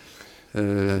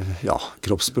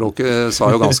kroppsspråket sa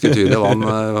jo ganske tydelig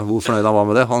hvor fornøyd han var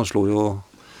med det. Han slo jo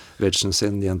wedgen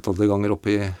sin gjentatte ganger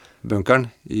opp i bunkeren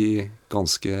i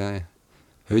ganske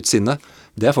høyt sinne.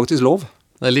 Det er faktisk lov.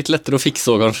 Det er litt lettere å fikse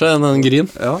også, kanskje, enn en grin.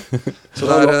 Ja. Så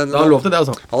han har lov til det,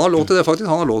 altså? Han har lov til det, faktisk.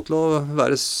 Han har lov til å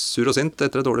være sur og sint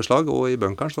etter et dårlig slag, og i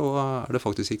bunkeren så er det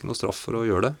faktisk ikke noe straff for å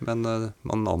gjøre det. Men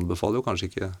man anbefaler jo kanskje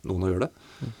ikke noen å gjøre det,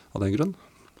 av den grunn.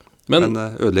 Men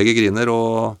ødelegge griner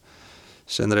og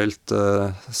generelt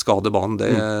skade banen,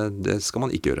 det skal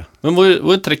man ikke gjøre. Men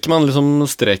hvor trekker man liksom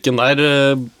streken der,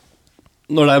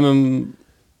 når det er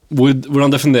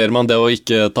hvordan definerer man det å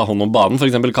ikke ta hånd om banen? For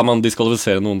eksempel, kan man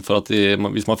diskvalifisere noen for at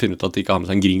hvis man finner ut at de ikke har med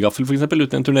seg en gringaffel, for eksempel,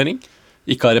 uten en turnering?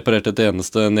 Ikke har reparert et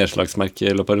eneste nedslagsmerke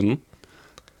i løpet av runden?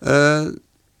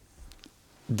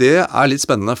 Det er litt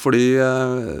spennende, fordi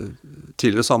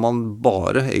tidligere så har man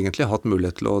bare egentlig hatt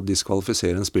mulighet til å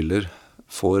diskvalifisere en spiller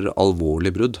for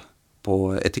alvorlig brudd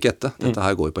på etikette. Dette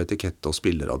her går jo på etikette og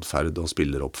spilleradferd og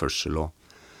spilleroppførsel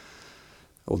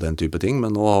og den type ting,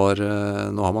 men nå har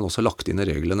man også lagt inn i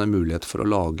reglene mulighet for å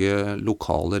lage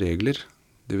lokale regler,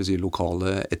 det vil si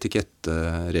lokale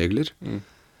etiketteregler.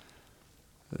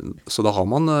 Så da har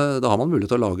man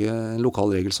mulighet til å lage en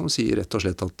lokal regel som sier rett og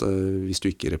slett at hvis du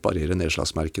ikke reparerer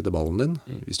nedslagsmerket til ballen din,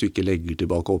 hvis du ikke legger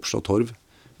tilbake oppslått torv,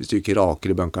 hvis du ikke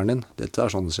raker i bunkeren din, dette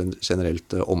er sånn generelt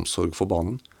omsorg for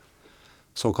banen,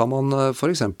 så kan man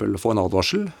for eksempel få en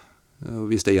advarsel.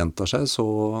 Hvis det gjentar seg, så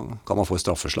kan man få et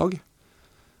straffeslag.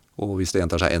 Og hvis det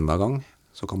gjentar seg enda gang,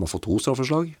 så kan man få 2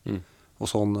 straffeslag. Og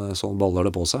sånn baller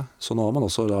det på seg. Så nå har man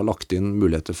også lagt inn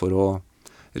muligheter for å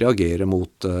reagere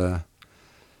mot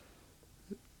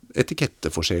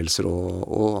etiketteforseelser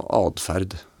og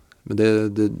adferd. Men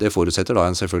det forutsetter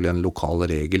da selvfølgelig en lokal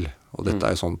regel. Og dette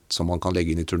er sånt som man kan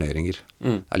legge inn i turneringer.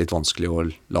 Det er litt vanskelig å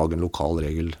lage en lokal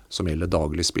regel som gjelder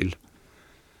daglig spill.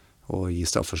 Og gi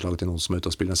straffeslag til noen som er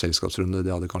ute og spiller en selskapsrunde,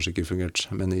 det hadde kanskje ikke fungert.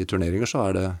 Men i turneringer så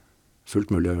er det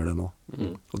fullt mulig å gjøre det nå.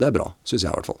 Og det er bra, synes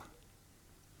jeg i hvert fall.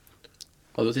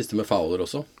 Hadde du siste med Fowler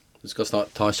også? Du skal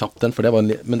ta kjapt den,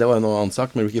 men det var jo noe annet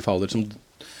sagt med Ricky Fowler som...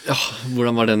 Ja,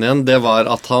 hvordan var den igjen? Det var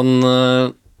at han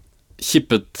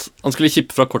skulle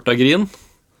kippe fra kort av green.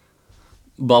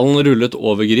 Ballen rullet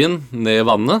over green, ned i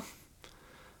vannet.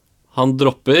 Han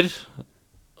dropper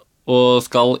og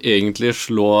skal egentlig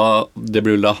slå, det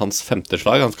blir da hans 5.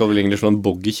 slag, han skal vel egentlig slå en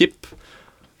bogey-chip.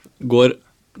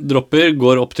 Dropper,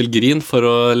 går opp til green for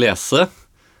å lese,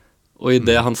 og i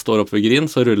det han står opp ved green,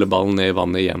 så ruller ballen ned i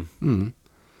vannet igjen.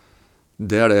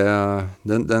 Det er det.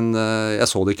 Jeg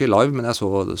så det ikke live, men jeg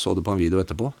så det på en video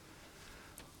etterpå.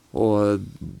 Og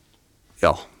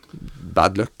ja,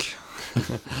 bad luck.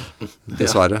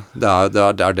 Dessverre. Det er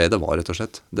det var, rett og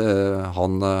slett.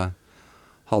 Han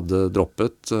hadde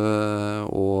droppet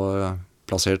og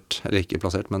plassert, eller ikke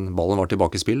plassert, men ballen var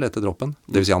tilbake i spill etter droppen.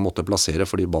 Det vil si han måtte plassere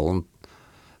fordi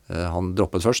han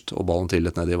droppet først, og ballen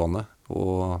trillet ned i vannet.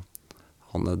 Og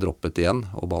han droppet igjen,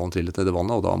 og ballen trillet ned i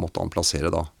vannet, og da måtte han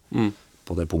plassere da,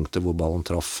 på det punktet hvor ballen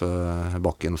traff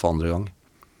bakken for andre gang.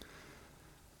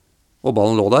 Og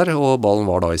ballen lå der, og ballen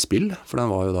var da i spill, for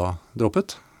den var jo da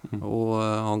droppet. Og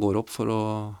han går opp for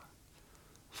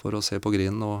å se på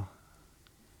grinen og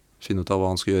finne ut av hva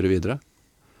han skulle gjøre videre.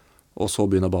 Og så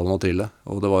begynner ballen å trille,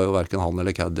 og det var jo hverken han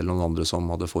eller Cad eller noen andre som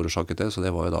hadde forårsaket det, så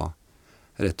det var jo da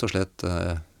rett og slett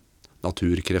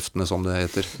naturkreftene, som det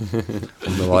heter.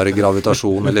 Om det var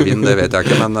gravitasjon eller vind, det vet jeg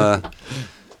ikke,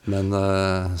 men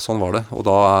sånn var det. Og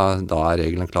da er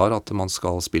regelen klar at man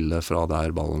skal spille fra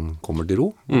der ballen kommer til ro,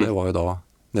 og det var jo da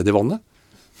nede i vannet.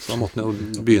 Så da måtte han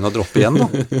jo begynne å droppe igjen da.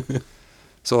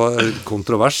 Så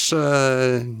kontrovers,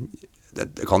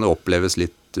 det kan jo oppleves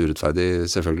litt urettferdig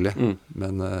selvfølgelig,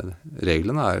 men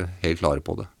reglene er helt klare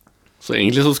på det. Så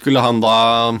egentlig så skulle han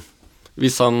da,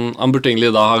 hvis han burde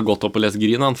egentlig da ha gått opp og lest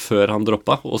green før han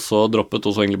droppet, og så droppet,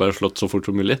 og så egentlig bare slått så fort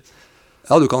som mulig.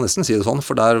 Ja, du kan nesten si det sånn,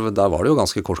 for der var det jo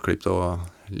ganske kortklipt og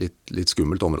litt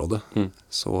skummelt område.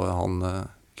 Så han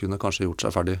kunne kanskje gjort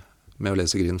seg ferdig med å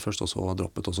lese grinen først, og så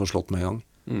droppet og så slått med en gang.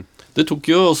 Det tok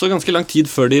jo også ganske lang tid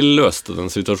før de løste den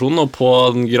situasjonen, og på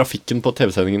den grafikken på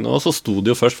TV-sendingen nå, så sto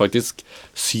det jo først faktisk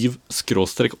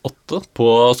 7/8 på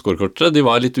scorekortet. De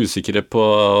var litt usikre på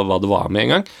hva det var med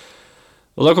en gang.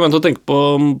 Og da kom jeg til å tenke på,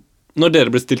 når dere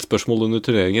blir stilt spørsmål under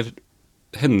turneringer,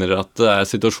 hender det at det er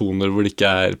situasjoner hvor det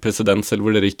ikke er presedens, eller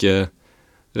hvor dere ikke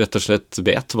rett og slett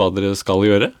vet hva dere skal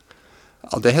gjøre?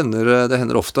 Ja, det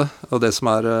hender ofte, og det som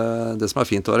er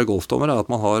fint å være golfdommer er at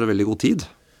man har veldig god tid.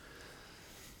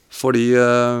 Fordi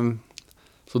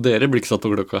Så dere blir ikke satt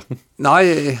på klokka? Nei,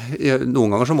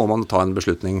 noen ganger så må man ta en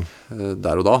beslutning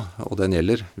der og da, og den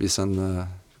gjelder. Hvis en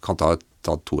kan ta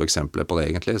 2 eksempler på det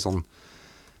egentlig, sånn,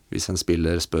 hvis en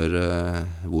spiller spør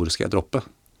hvor skal jeg droppe?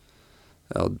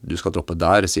 Ja, du skal droppe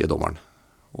der, sier dommeren.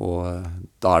 Og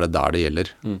da er det der det gjelder.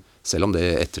 Selv om det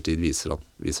i ettertid viser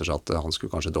seg at han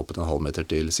skulle kanskje droppet en halv meter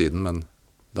til siden, men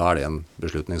da er det en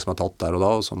beslutning som er tatt der og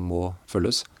da, og som må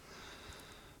følges.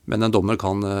 Men en dommer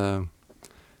kan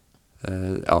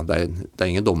ja, det er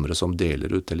ingen dommere som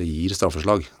deler ut eller gir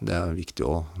straffeslag. Det er viktig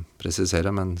å presisere,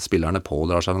 men spillerne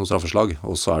pådrar seg noen straffeslag,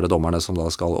 og så er det dommerne som da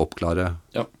skal oppklare,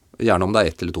 gjerne om det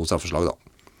er 1 eller 2 straffeslag da.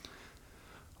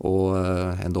 Og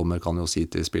en dommer kan jo si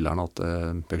til spilleren at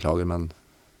beklager, men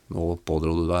nå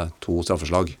pådro du deg 2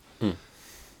 straffeslag.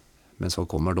 Men så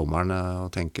kommer dommeren og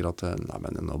tenker at nei,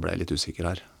 men nå ble jeg litt usikker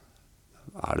her.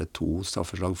 Er det 2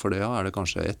 straffeslag for det? Ja, er det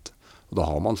kanskje 1? Og da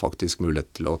har man faktisk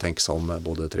mulighet til å tenke seg om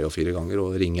både 3 og 4 ganger,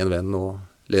 og ringe en venn og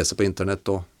lese på internett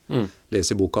og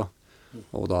lese i boka.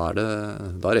 Og da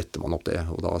retter man opp det,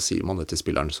 og da sier man det til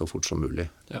spilleren så fort som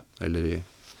mulig. Ja. Eller i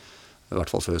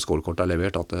hvert fall før scorekortet er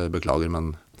levert, at beklager,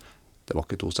 men det var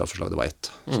ikke 2 straffeslag, det var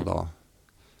 1.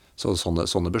 Så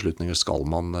sånne beslutninger skal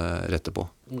man rette på.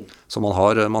 Så man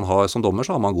har, som dommer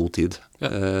så har man god tid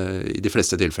i de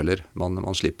fleste tilfeller.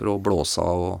 Man slipper å blåse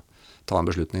av og ta en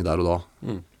beslutning der og da.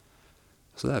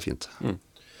 Så det er fint.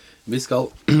 Vi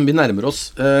nærmer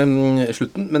oss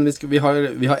slutten, men vi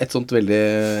har et sånt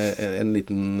en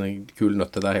liten kul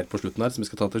nøtt til deg helt på slutten her, som vi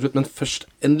skal ta til slutt. Men først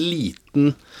en liten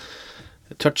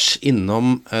touch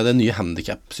innom det nye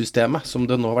handicap-systemet, som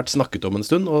det nå har vært snakket om en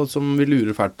stund, og som vi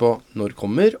lurer fælt på når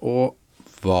kommer, og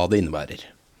hva det innebærer.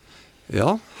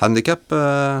 Ja, handicap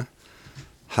er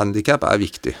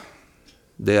viktig.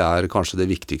 Det er kanskje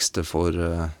det viktigste for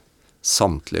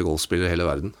samtlige golfspillere i hele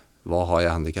verden. Hva har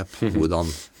jeg handicap? Hvordan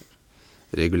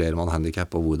regulerer man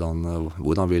handicap, og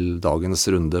hvordan vil dagens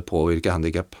runde påvirke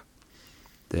handicap?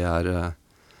 Det er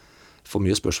for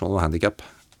mye spørsmål om handicap.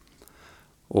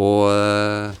 Og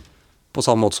på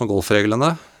samme måte som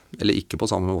golfreglene, eller ikke på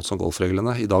samme måte som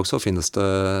golfreglene, i dag så finnes det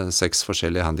 6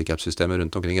 forskjellige handicap-systemer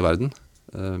rundt omkring i verden,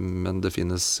 men det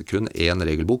finnes kun 1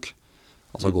 regelbok.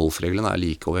 Altså golfreglene er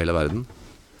like over hele verden.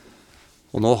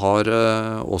 Og nå har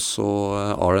også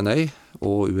RNA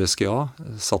og USGA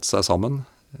satt seg sammen,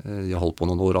 de har holdt på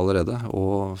noen år allerede,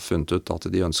 og funnet ut at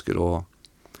de ønsker å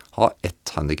ha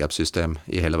 1 handicap-system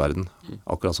i hele verden,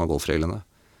 akkurat som golfreglene.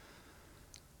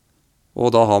 Og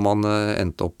da har man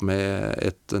endt opp med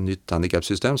et nytt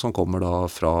handicap-system som kommer da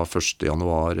fra 1.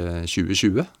 januar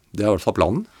 2020. Det er i hvert fall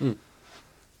planen.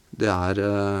 Det er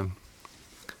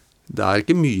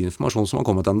ikke mye informasjon som har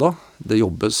kommet enda. Det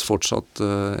jobbes fortsatt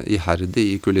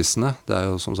iherdig i kulissene. Det er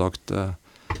jo som sagt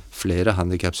flere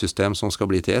handicap-system som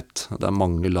skal bli til 1. Det er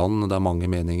mange land, det er mange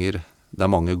meninger, det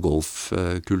er mange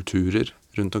golfkulturer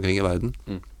rundt omkring i verden.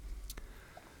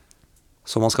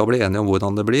 Så man skal bli enige om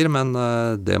hvordan det blir, men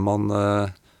det man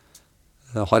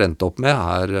har endt opp med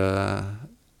er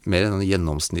mer en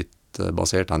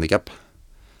gjennomsnittbasert handicap.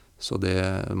 Så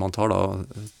man tar da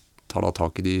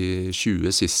tak i de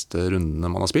 20 siste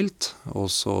rundene man har spilt, og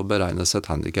så beregnes et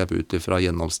handicap ut fra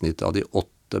gjennomsnittet av de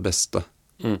 8 beste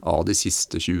av de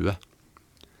siste 20.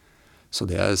 Så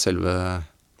det er selve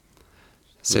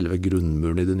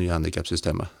grunnmuren i det nye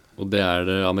handicap-systemet. Og det er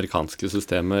det amerikanske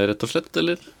systemet, rett og slett,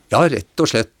 eller? Ja, rett og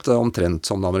slett omtrent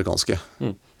som det amerikanske.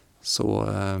 Så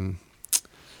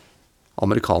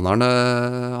amerikanerne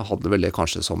hadde vel det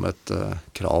kanskje som et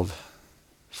krav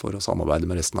for å samarbeide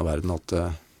med resten av verden, at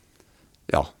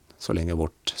ja, så lenge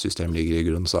vårt system ligger i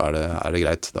grunn, så er det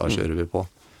greit, da kjører vi på.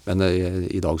 Men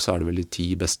i dag så er det vel de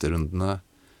 10 beste rundene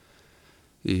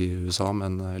i USA,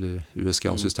 eller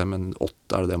USGA-systemet, men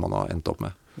 8 er det man har endt opp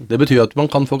med. Det betyr at man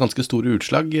kan få ganske store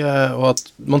utslag, og at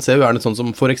man ser jo gjerne sånn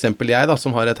som for eksempel jeg da,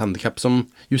 som har et handicap som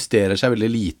justerer seg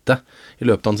veldig lite i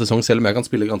løpet av en sesong, selv om jeg kan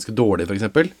spille ganske dårlig for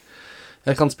eksempel.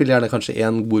 Jeg kan spille gjerne kanskje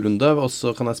en god runde, og så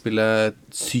kan jeg spille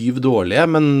 7 dårlige,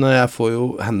 men jeg får jo,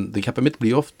 handicapet mitt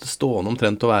blir jo ofte stående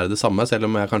omtrent å være det samme, selv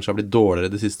om jeg kanskje har blitt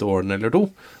dårligere de siste årene eller 2.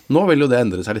 Nå vil jo det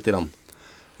endre seg litt grann.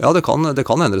 Ja, det kan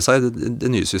endre seg. I det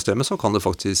nye systemet så kan det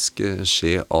faktisk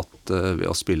skje at ved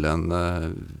å spille en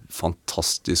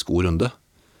fantastisk god runde,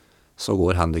 så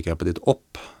går handicapet ditt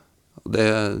opp.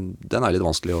 Den er litt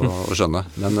vanskelig å skjønne,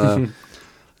 men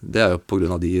det er jo på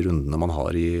grunn av de rundene man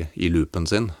har i loopen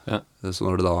sin. Ja. Så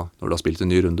når du har spilt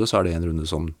en ny runde, så er det en runde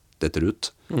som detter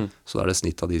ut. Så da er det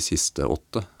snitt av de siste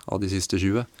 8 av de siste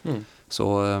 20.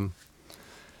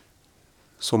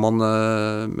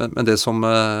 Men det som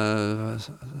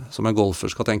en golfer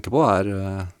skal tenke på er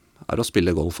å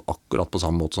spille golf akkurat på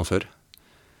samme måte som før.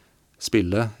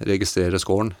 Spille, registrere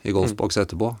scoren i golfboks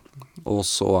etterpå, og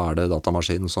så er det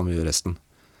datamaskinen som gjør resten.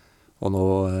 Og nå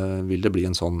vil det bli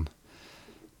en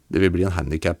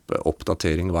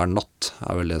handicap-oppdatering hver natt,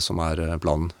 er vel det som er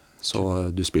planen. Så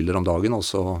du spiller om dagen, og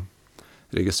så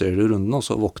registrerer du runden, og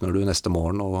så våkner du neste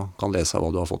morgen og kan lese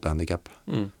hva du har fått i handicap.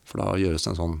 For da gjøres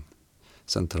det en sånn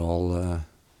sentral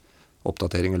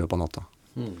oppdatering i løpet av natta.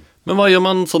 Men hva gjør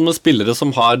man sånn med spillere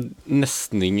som har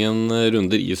nesten ingen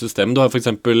runder i systemet? Du har for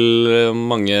eksempel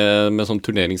mange med sånn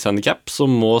turneringshandicap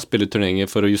som må spille turneringer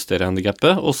for å justere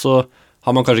handicapet, og så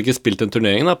har man kanskje ikke spilt en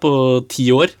turnering på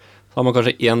 10 år. Så har man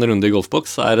kanskje 1 runde i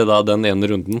golfboks. Er det da den ene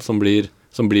runden som blir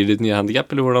ditt nye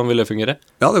handicap, eller hvordan vil det fungere?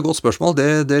 Ja, det er et godt spørsmål.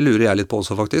 Det lurer jeg litt på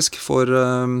også, faktisk. For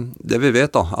det vi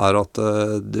vet da, er at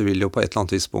det vil jo på et eller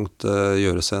annet tidspunkt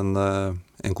gjøres en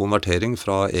konvertering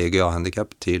fra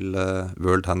EGA-handicap til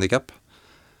World Handicap.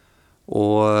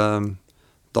 Og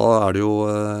da er det jo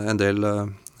en del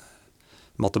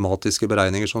matematiske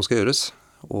beregninger som skal gjøres.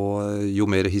 Og jo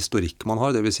mer historikk man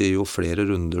har, det vil si jo flere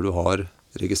runder du har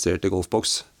registrert i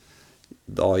golfboks,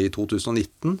 da i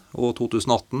 2019 og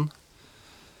 2018.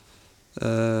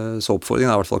 Så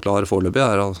oppfordringen er i hvert fall klar foreløpig,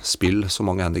 er å spille så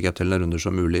mange handicap-tellende runder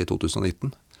som mulig i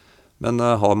 2019. Men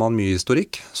har man mye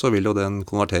historikk, så vil jo den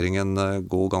konverteringen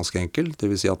gå ganske enkel. Det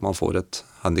vil si at man får et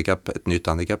nytt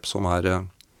handicap som er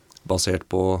basert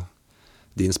på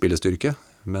din spillestyrke.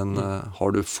 Men har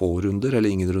du få runder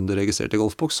eller ingen runder registrert i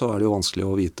golfboks, så er det jo vanskelig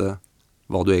å vite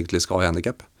hva du egentlig skal ha i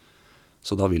handicap.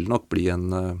 Så da vil det nok bli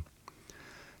en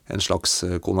slags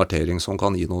konvertering som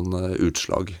kan gi noen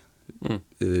utslag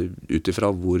ut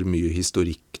ifra hvor mye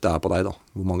historikk det er på deg da,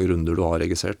 hvor mange runder du har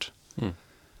registrert.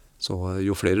 Så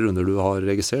jo flere runder du har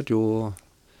registrert, jo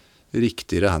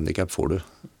riktigere handicap får du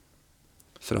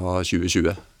fra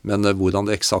 2020. Men hvordan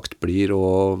det eksakt blir,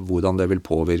 og hvordan det vil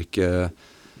påvirke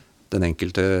den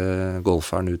enkelte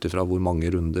golferen ut ifra hvor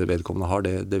mange runder vedkommende har,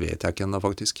 det vet jeg ikke ennå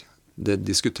faktisk. Det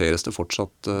diskuteres det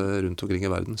fortsatt rundt omkring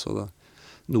i verden, så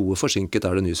noe forsinket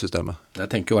er det nye systemet. Jeg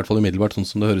tenker i hvert fall umiddelbart sånn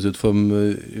som det høres ut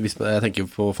hvis jeg tenker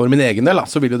for min egen del,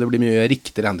 så vil jo det bli mye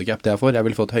riktigere handicap det jeg får. Jeg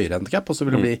vil få et høyere handicap, og så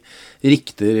vil det bli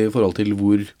riktigere i forhold til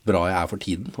hvor bra jeg er for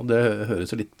tiden. Og det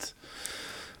høres jo litt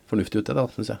fornuftig ut det da,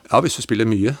 synes jeg. Ja, hvis du spiller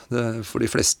mye. For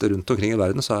de fleste rundt omkring i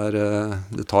verden så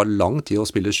det tar lang tid å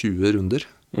spille 20 runder.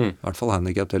 I hvert fall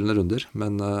handicap-tellende runder.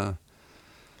 Men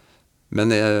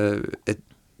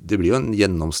det blir jo en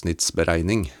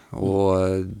gjennomsnittsberegning,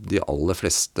 og de aller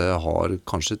fleste har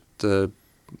kanskje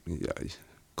jeg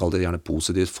kaller det gjerne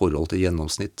positivt forhold til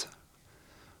gjennomsnitt.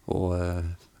 Og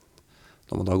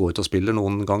når man da går ut og spiller,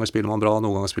 noen ganger spiller man bra,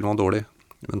 noen ganger spiller man dårlig.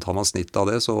 Men tar man snitt av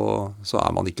det, så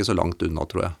er man ikke så langt unna,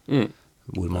 tror jeg.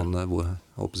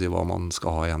 Hva man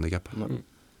skal ha i handicap.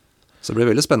 Så det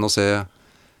blir veldig spennende å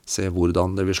se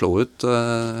hvordan det vil slå ut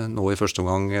nå i første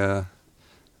omgang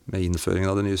med innføringen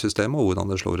av det nye systemet, og hvordan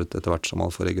det slår ut etter hvert som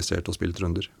man får registrert og spilt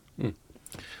runder.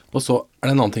 Og så er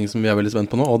det en annen ting som vi er veldig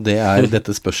spent på nå, og det er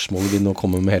dette spørsmålet vi nå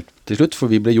kommer med helt til slutt, for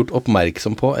vi ble gjort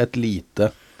oppmerksom på et lite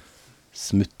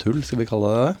smutthull, skal vi kalle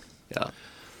det? Ja.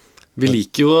 Vi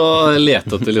liker jo å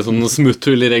lete etter liksom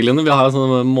smutthull i reglene. Vi har en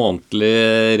sånn månedlig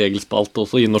regelspalt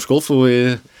også i Norsk Golf, hvor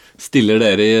vi stiller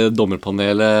dere i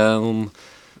dommerpanelet noen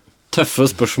tøffe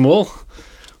spørsmål.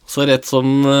 Så rett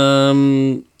som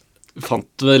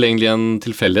fant vel egentlig en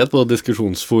tilfeldighet på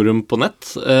diskusjonsforum på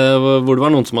nett, hvor det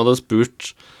var noen som hadde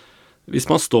spurt, hvis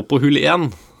man står på hull 1,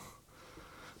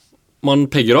 man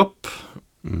pegger opp,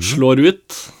 slår ut,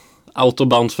 out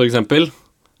of bounds for eksempel,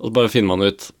 og så bare finner man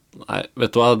ut, nei,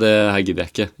 vet du hva, det her gidder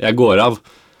jeg ikke, jeg går av.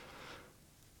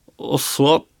 Og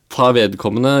så tar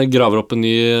vedkommende, graver opp en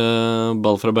ny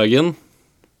ball fra bagen,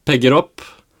 pegger opp,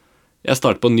 jeg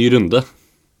starter på en ny runde.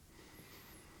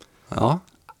 Ja.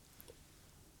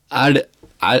 Er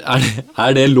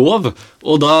det lov?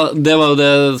 Og det var jo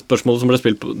det spørsmålet som ble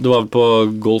spilt på, det var på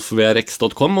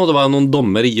golfvrx.com, og det var noen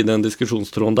dommer i den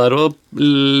diskusjonstråden der og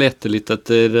lette litt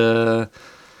etter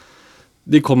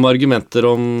de kom med argumenter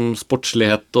om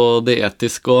sportslighet og det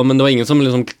etiske, men det var ingen som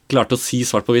liksom klarte å si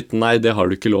svart på hvitt, nei, det har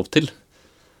du ikke lov til.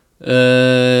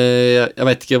 Jeg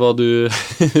vet ikke hva du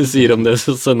sier om det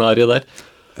scenariet der.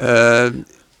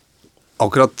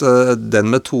 Akkurat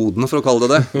den metoden, for å kalle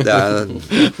det det,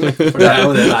 For det er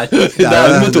jo det der.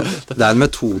 det er en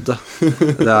metode.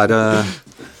 Det er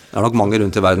nok mange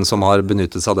rundt i verden som har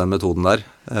benyttet seg av den metoden der.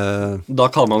 Da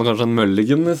kaller man kanskje en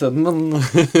mulligan i stedet, men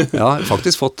Ja, jeg har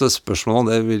faktisk fått spørsmål om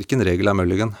det. Hvilken regel er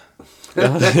mulligan?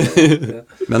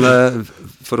 Men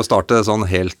for å starte sånn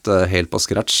helt på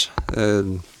scratch.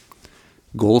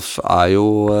 Golf er jo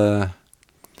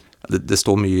det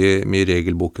står mye i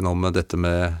regelboken om dette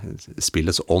med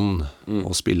spillets ånd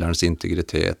og spillerens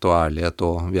integritet og ærlighet,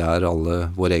 og vi er alle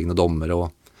våre egne dommere, og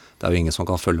det er jo ingen som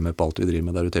kan følge med på alt vi driver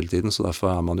med der ute hele tiden, så derfor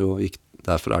er det jo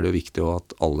viktig at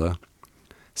alle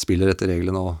spiller etter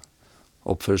reglene og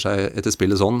oppfører seg etter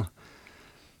spillets ånd.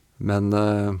 Men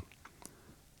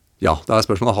ja, det er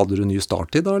spørsmålet, hadde du ny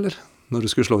starttid da, eller? Når du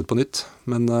skulle slå ut på nytt?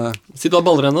 Men si du har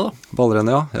ballrenne da.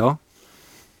 Ballrenne, ja.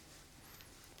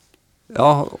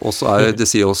 Ja, og så det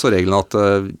sier også reglene at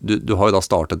du har jo da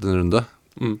startet en runde.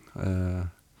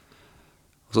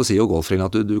 Og så sier jo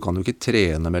golfreglene at du kan jo ikke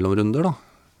trene mellom runder da.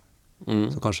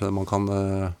 Så kanskje man kan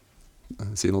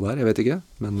si noe der, jeg vet ikke.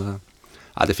 Men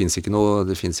nei, det finnes ikke noe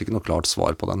klart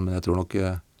svar på den, men jeg tror nok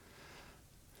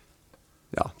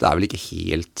ja, det er vel ikke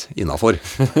helt innenfor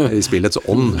i spillets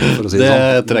ånd, for å si det sånn.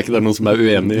 Det tror jeg ikke det er noen som er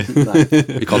uenig i.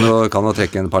 Vi kan jo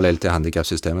trekke en parallell til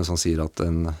handicap-systemet som sier at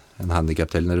en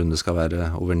handicap-tellende runde skal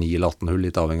være over 9 eller 18 hull,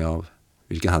 litt avhengig av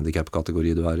hvilken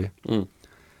handicap-kategori du er i.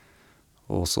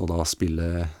 Og så da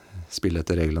spille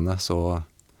etter reglene, så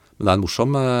men det er en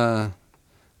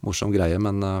morsom greie,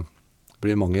 men det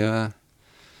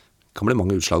kan bli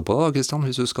mange utslag på det da, Kristian,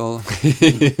 hvis du skal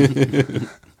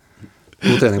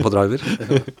god trening på driver.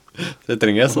 Det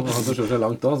trenger jeg så. Han forstår seg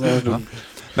langt da.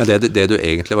 Men det du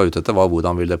egentlig var ute etter var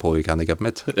hvordan vil det påvirke handicapet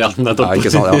mitt? Ja, nettopp. Nei,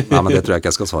 ikke sant? Ja. Nei, men det tror jeg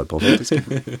ikke jeg skal svare på, faktisk.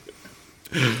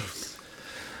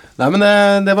 Nei, men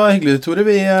det var hyggelig, Tore.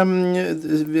 Vi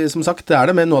som sagt, det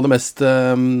det med noe av det mest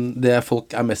det folk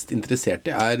er mest interessert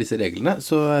i disse reglene,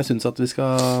 så jeg synes at vi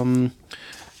skal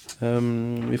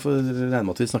vi får regne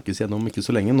med at vi snakkes gjennom ikke så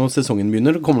lenge. Når sesongen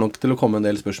begynner, det kommer nok til å komme en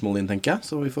del spørsmål inn, tenker jeg,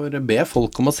 så vi får be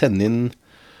folk om å sende inn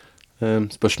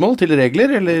spørsmål til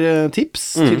regler, eller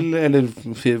tips, eller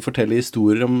fortelle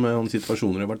historier om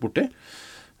situasjoner du har vært borti.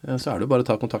 Så det jo bare å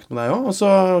ta kontakt med deg også, og så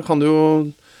kan du jo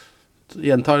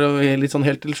gjenta litt sånn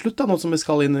helt til slutt da, nå som vi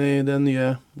skal inn i det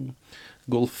nye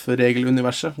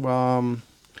golfregeluniverset. Hva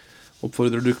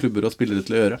oppfordrer du klubber og spillere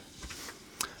til å gjøre?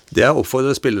 Det jeg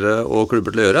oppfordrer spillere og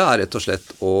klubber til å gjøre rett og slett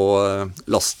å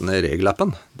laste ned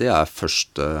regelappen. Det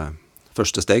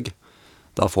første steg.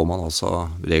 Da får man altså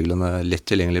reglene lett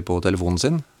tilgjengelig på telefonen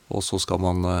sin, og så skal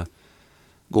man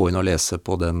gå inn og lese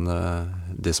på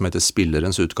det som heter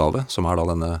spillerens utgave, som da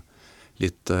denne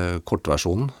litt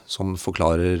kortversjonen, som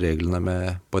forklarer reglene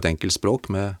på et enkelt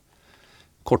språk, med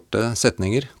korte,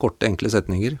 enkle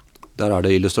setninger. Der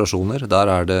det illustrasjoner,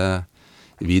 der det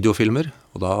videofilmer,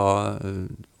 og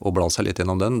å bla seg litt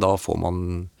gjennom den, da får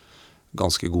man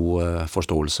ganske god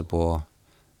forståelse på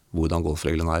hvordan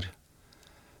golfreglene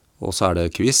Og så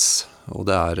det quiz, og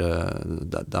det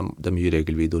er mye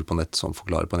regelvideoer på nett som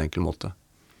forklarer på en enkel måte.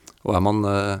 Og er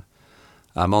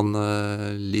man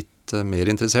litt mer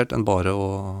interessert enn bare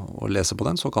å lese på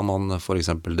den, så kan man for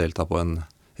eksempel delta på en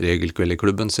regelkveld i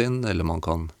klubben sin, eller man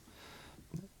kan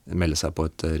melde seg på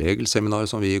et regelseminar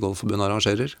som vi i Golfforbundet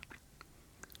arrangerer.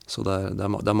 Så det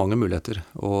er mange muligheter,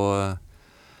 og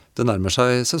det nærmer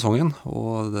seg sesongen,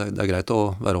 og det greit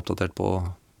å være oppdatert på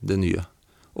det nye.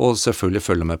 Og selvfølgelig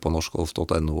følge med på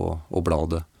norskgolf.no og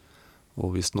bladet. Og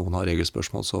hvis noen har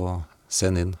regelspørsmål, så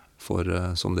send inn, for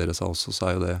som dere sa også, så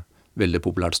jo det veldig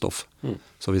populært stoff.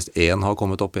 Så hvis en har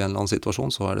kommet opp i en eller annen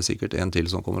situasjon, så det sikkert en til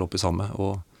som kommer opp i samme.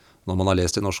 Og når man har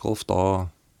lest i norsk golf,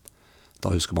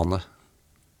 da husker man det.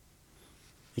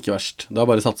 Ikke verst. Da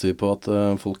bare satser vi på at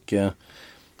folk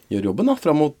gjør jobben da,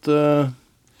 frem mot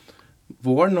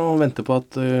våren, og venter på at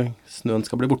snøen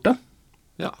skal bli borte.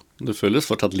 Ja, det føles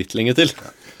fortsatt litt lenge til.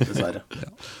 Ja, dessverre.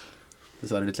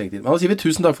 Dessverre litt lenge til. Men da sier vi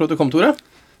tusen takk for at du kom, Tore.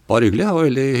 Bare hyggelig. Det var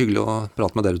veldig hyggelig å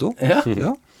prate med dere to.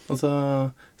 Ja. Og så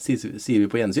sier vi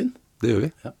på gjensyn. Det gjør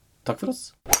vi. Ja. Takk for oss.